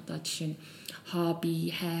болно одоо жишээ нь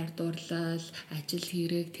хобби, хайр, дурлал, ажил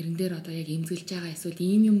хэрэг тэрэн дээр одоо яг эмзэглэж байгаа эсвэл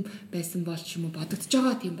ийм юм байсан бол ч юм уу бодогдож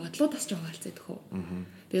байгаа тийм бодлоодаас ч хаваалцаад өгөө.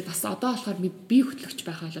 Тэгээд бас одоо болохоор би хөтлөгч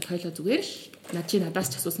байх болоод хоёлоо зүгээр л над чи надаас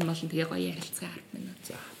ч асуусан бол тэгээ гоё ярилцгаа харна байна.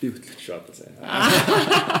 За би хөтлөгч шүү одоо заа.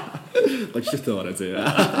 Гочлогтой бараа заа.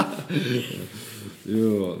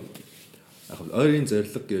 Йоо. Ойрын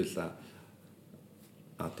зорилго гэвэл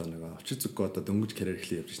одоо нэг очиж зүггүй одоо дөнгөж карьер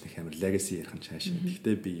эхлэе явж ирэх амар legacy ярих нь цааш.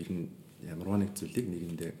 Гэхдээ би ер нь ямар нэг зүйлийг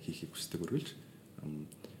нэгэндээ хийхийг хүсдэг өргөлж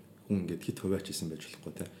хүн ингээд хит хуваач хийсэн байж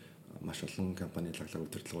болохгүй те маш олон компани лаглаг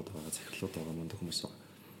удирдлагууд байгаа, захирлууд байгаа, мундаг хүмүүс байгаа.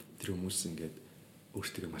 Тэр хүмүүс ингээд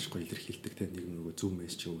өөртөө маш гоё илэрхийлдэг те нэг нөгөө зөв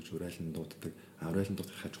мессеж өгж урайлан дууддаг. Урайлан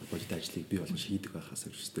дуудах хаж бодит ажлыг бий болгож хийдэг байхаас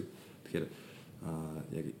хүсдэг. Тэгэхээр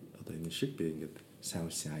яг одоо энэ шиг би ингээд сайн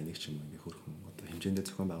үлсийн айныг ч юм уу ингээ хөрхөн одоо хэмжээндээ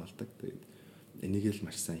зохион байгуулдаг. Тэгээд энийг л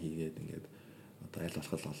маш сайн хийгээд ингээд одоо аль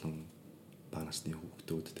болох олон бага насны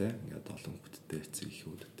хүүхдүүд те ингээд олон хүүхдтэй эцэг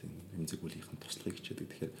эхүүдтэй эмзэг үлийнхэн туслахыг хичээдэг.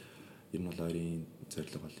 Тэгэхээр ер нь бол ойрын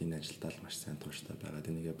зорилго бол энэ ажилдаа л маш сайн тууштай байгаад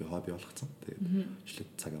энийг би хобби болгоцсон. Тэгээд жишээ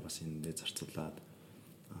цагаа бас эндээ зарцуулаад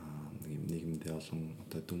нийгэмдээ олон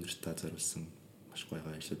одоо дүнэртэй зориулсан маш гоё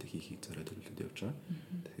ажлуудыг хийхийг зориод төлөвлөд явж байгаа.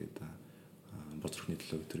 Тэгээд бор зүрхний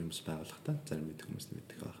төлөө төр юмс байгуулахдаа зарим мэдэх хүмүүс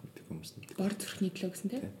мэдэх байх мэдэх хүмүүс мэдэх. Бор зүрхний төлөө гэсэн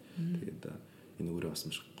тийм. Тэгээд энэ өөрөө бас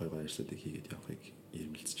маш гоё ажлуудыг хийгээд явахыг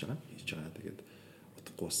эрмэлзэж байгаа. Хийж байгаа. Тэгээд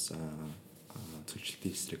утгагүй бас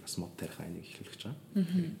цөлжилтийн эсрэг бас мод тарих айныг эхлүүлж байгаа.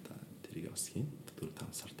 Тэгээд тэрийг бас хийн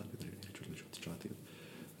 4-5 сартаа бид нэр хэрэгжүүлж бодож байгаа. Тэгээд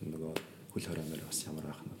нөгөө хөл хорионоор бас ямар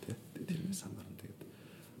байх нь тий. Тэрнээс хамаарна. Тэгээд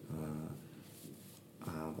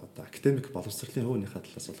одоо академик боловсролын хувийнхаа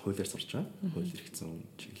талаас бол хуулиар сурч байгаа. Хууль хэрэгцсэн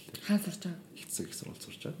чиглэлээр. Хаан сурч байгаа. Хэцэг их сурвалж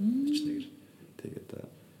сурч байгаа. Бичнэгээр. Тэгээд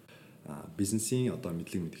бизнесийн одоо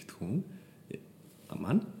мэдлэг мэдэгдэх хүн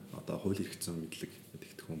маань одоо хууль хэрэгцсэн мэдлэг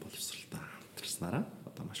мэдэгдэх хүн боловсролтой хамтарснараа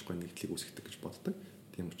одоо маш гоё нэгдлийг үүсгэх гэж боддог.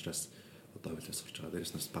 Тийм учраас одоо хуулиар сурч байгаа.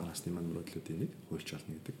 Дээрээс нь бага насны маань мөрөөдлүүдийн нэг хуульч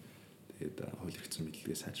болно гэдэг. Тэгээд хууль хэрэгцсэн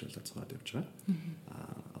мэдлэгээ сайжруулаад зугаад явж байгаа.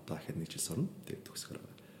 Одоо ахад нэг жил сурна. Тэгээд төгсгөр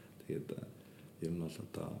байгаа. Тэгээд ер нь бол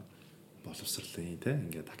одоо боловсролын те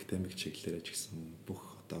ингээд академик чиглэлээр ч гэсэн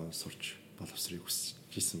бүх одоо сурч боловсрыг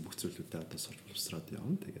хүсэж исэн бүх зүйлүүдэд одоо сурч боловсроод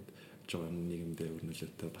явна. Тэгээд жоо нийгэмдээ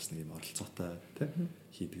өрнөлөөтэй бас нэг юм оролцоотой те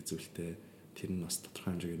хийдэг зүйлтэй тэр нь бас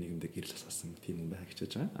тодорхой хэмжээгээр нийгэмдээ гэрэл асаасан тийм юм байх гэж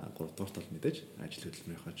байгаа. 3 дугаар тал мэдээж ажил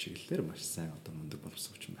хөдөлмөрийнхөө чиглэлээр маш сайн одоо мундаг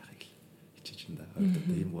боловсрогч байхыг хичээж байна.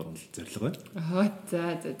 Одоо ийм гурван зорилго байна.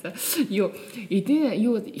 За. Юу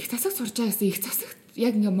их засаг сурч байгаа гэсэн их засаг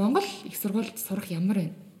яг ингээ Монгол их сургуульд сурах ямар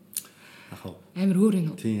вэ? Амар өөр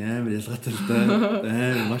юм уу? Тийм амар ялгаатай л да.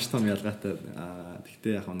 Амар маш том ялгаатай.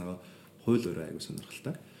 Гэхдээ яг нэг хууль өөрөө аягүй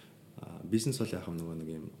сонирхолтой. Бизнес бол яг нэг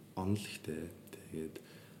юм онол ихтэй. Тэгээд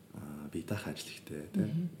бие даах ажил ихтэй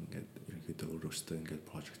тийм. Ингээд ерөнхийдөө өөрөөсөө ингээд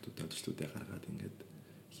прожектууд төслүүдээ гаргаад ингээд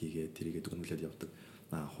хийгээд тэрийгээ дүгнүүлээд явдаг.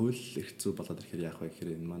 Хууль эрх зүй болоод ирэхээр яах вэ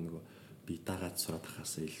гэхээр энэ маань нөгөө бие даагаад сураад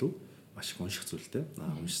ахаас илүү маш их унших зүйлтэй.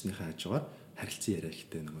 Уншсныхаа хажуугаар харилцан яриа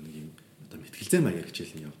ихтэй нэг юм одоо мэтгэлзээ маягаар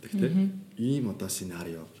хичээл нь явдаг тийм. Ийм одоо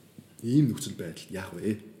сценарио, ийм нөхцөл байдал яах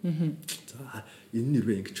вэ? За энэ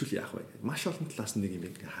нэрвээ ингэчүүл яах вэ? Маш олон талаас нэг юм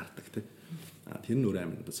ингээ хардаг тийм. Тэр нь өөрөө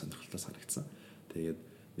амар сонирхолтой санагдсан. Тэгээд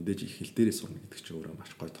мэдээж их хэл дээрээ сурна гэдэг чинь өөрөө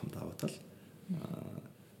маш гоё том даваа тал.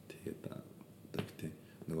 Тэгээд одоо тийм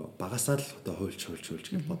нөгөө багасаа л одоо хуульч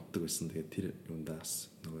гэж боддог байсан. Тэгээд тэр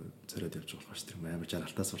юундаас нөгөө зориод явж байгаа болохоор тэр амар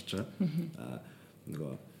жаргалтаа сурч байгаа.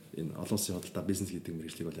 Нөгөө энэ олон улсын худалдаа бизнес гэдэг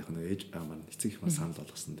мэргэжлийг бол яг нэг ээж маань эцэг их маань санал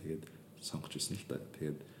болгосон. Тэгээд сонгож ирсэн л та.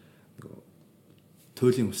 Тэгээд нөгөө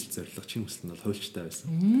туйлын хүсэл зорилго чин хүсэл нь бол хуульчтай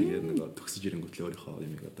байсан. Тэгээд нөгөө төгсөж ирэнгүүтлээ өөрийнхөө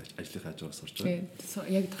юмыг одоо ажлынхаа хажуугаар сурч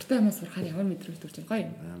байгаа. Яг дуртай юмаа сурахаар ямар мэдрэмж төрж байгаа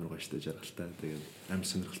юм? Амар гоё штэ жаргалтай. Тэгээд амар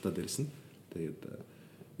сонирхолтой дээрсэн. Тэгээд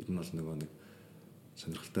ер нь бол нөгөө нэг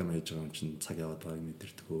сонирхолтой байж байгаа юм чинь цаг яваад байгааг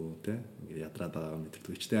мэдэрдэггүй тий. Ингээ ядраад байгааг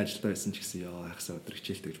мэдэрдэггүй. Ичтэй ажилдаа байсан ч гэсэн яа хагасаа өдөр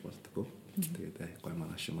хичээлтэй гэж боддоггүй. Тэгээд гоё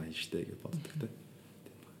манаш юм ааштай гэж боддог тий.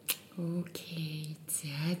 Окей.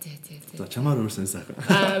 За. За чамаар өөрсөө сайхан.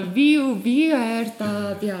 Би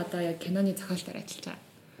ойрдоо би одоо яг киноны зохиолтоор ажиллаж байгаа.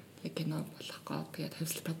 Яг кино болохгүй. Тэгээд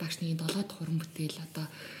хувьсэл продакшны 7 дахь уран бүтээл одоо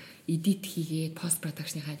эдит хийгээд пост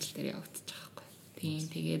продакшны ажил дээр явагдаж байгаа байхгүй. Тийм.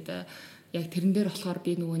 Тэгээд яг тэрэн дээр болохоор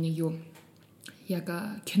би нөгөө нэг юу яг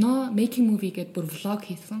кино making movie гэдэг бүр влог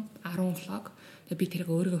хийсэн 10 влог. Тэгээ би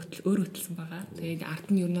тэрийг өөрөө хөтлсөн байгаа. Тэгээд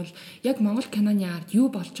арт нь ер нь бол яг Монгол киноны арт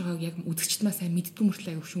юу болж байгааг яг үзэгчд маа сайн мэддэг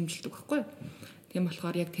мөртлөө аяг шүүмжилдэг байхгүй. Тийм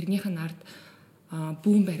болохоор яг тэрнийх нь арт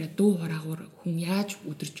бүүн бариад дуу хураагуур хүн яаж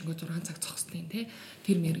өдөржингөө 6 цаг зогсдیں۔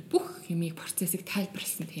 Тэр мэрэг бүх юмыг процессыг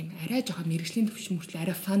тайлбарласан тийм арай жоохон мэрэгжлийн төвшин мөртлөө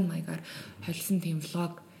арай фан маягаар холсон тийм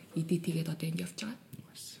влог эдит хийгээд одоо энд явж байгаа.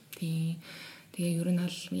 Тийм. Тэгээ ер нь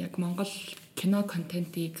бол яг Монгол кино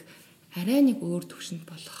контентыг арай нэг өөр төвшөнд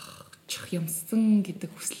болгочих юмсан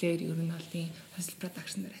гэдэг хүслээр ер нь бол тийм хосл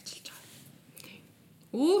продакшн дээр ажиллаж байгаа.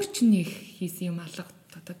 Өөр ч нэг хийсэн юм алга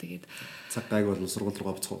одоо тэгээд цаг гайг бол сургууль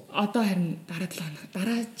руу буцах уу? Одоо харин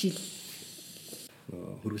дараа жил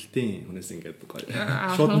хөргөлтийн хүнээс ингээд гоё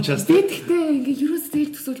шууд мчаас би тэгтээ ингээд юус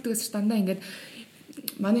зээл төсөөлдөгөөс дандаа ингээд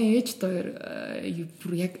Манай ээж хоёр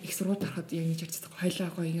бүр яг их сургууль ороход яг нэг ярьж байгаа. Хоёлоо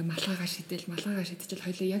гоё ингээ малгайгаа шидэж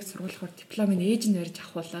хоёлоо яг сургуулиор дипломын ээж нь барьж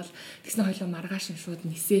авахуулаад тэгснэ хоёлоо маргааш шууд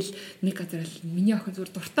нисэл нэг газар л миний охин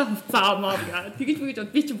зүгээр дуртай хувцаа авмаа гэ. Тэгэж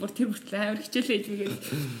мэгэж би чинь бүр тэр хүртэл амар хичээлээ ээж мэгээд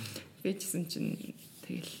байжсэн чинь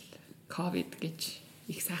тэгэл ковид гэж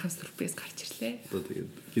их сайхан сүрприз гарч ирлээ. Одоо тэгээд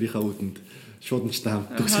гэрийнхаа үүдэнд шууданчтай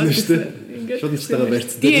хамт төгснө шүү дээ. Шууданчтайгаа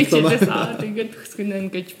барьцдаг. Тэгээд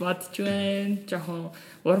төгсгөнө гэж бодож байна. Жохон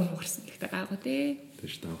урам хугарсан гэхдээ гайгүй дээ.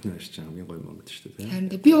 Тэгэж та охины ашиг хамгийн гоё мөнгө шүү дээ. Харин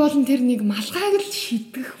би уулын тэр нэг малгайг л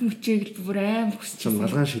шидэх мөчээг л бүр аим хүсэж байна.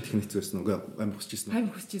 Малгай шидэх нь хэцүү байсан уу? Аим хүсэж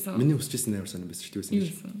байсан. Миний хүсэж байсан амар сонирн байсан шүү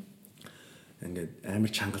дээ. Ингээд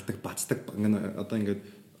амар чангалдаг, бацдаг. Одоо ингээд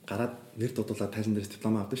гараад нэр дуудуулаад тайзан дээрээс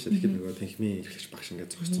диплом авдаг шүү дээ. Тэгэхээр нөгөө техникийн эрхлэгч багш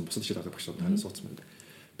ингээд зогссон. Бусад шил авдаг багш тань суудсан байна.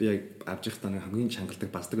 Би яг авч явах тань хамгийн чангалдаг,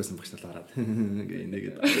 бацдаг байсан багш талаа хараад гээ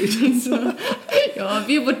нэгэд. Яа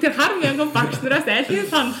би бүр тэр хар мянган багш нараас алийг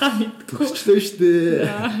санахаа мэдгүй. Төгсчлөө шүү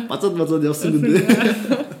дээ. Бацаад явсан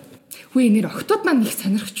гэдэг. Хүү нэр октод маань их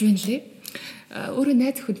сонирхож байна лээ. Өөрөө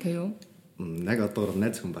найз өхөнтэй юу? Яг одоогор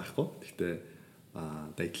найз өхөн байхгүй. Гэхдээ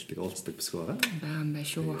дайдалдаг уулздаг бүсгүй байгаа. Баа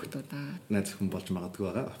шүү октодаа. Найз өхөн болж магадгүй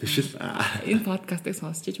байгаа. Official. Энэ подкастыг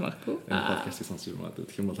сонсч иж магадгүй. Энэ подкастыг сонсч магадгүй.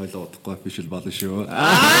 Тэгэх юм бол хоёлоо удахгүй official болно шүү.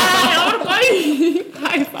 Ямар гоё.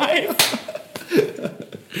 High five.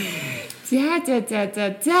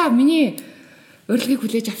 За миний урилгыг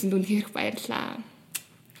хүлээж авсанд үнэхээр баярлалаа.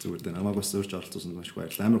 Зүгээр дээ намайг бас өөрч оролцуулсан маш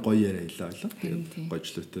баярлалаа. Амар гоё яриа хэлээ. Тэгээд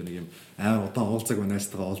гойчлоотой нэг юм амар удаан уулзаг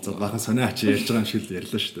банайстайгаа уулзаад бахан сонио ачи ярьж байгаа юм шиг л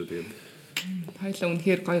ярьлаа шүү дээ. Тэгээд хоёлаа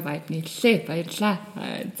үнэхээр гоё vibe нийллээ. Баярлалаа.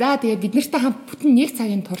 За тэгээд бид нартай хамт бүтэн 1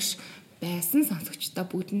 цагийн турш байсан сонсогчдоо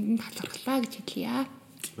бүгдэнд нь талархлаа гэж хэлье.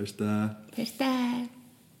 Баярлалаа. Баярлалаа.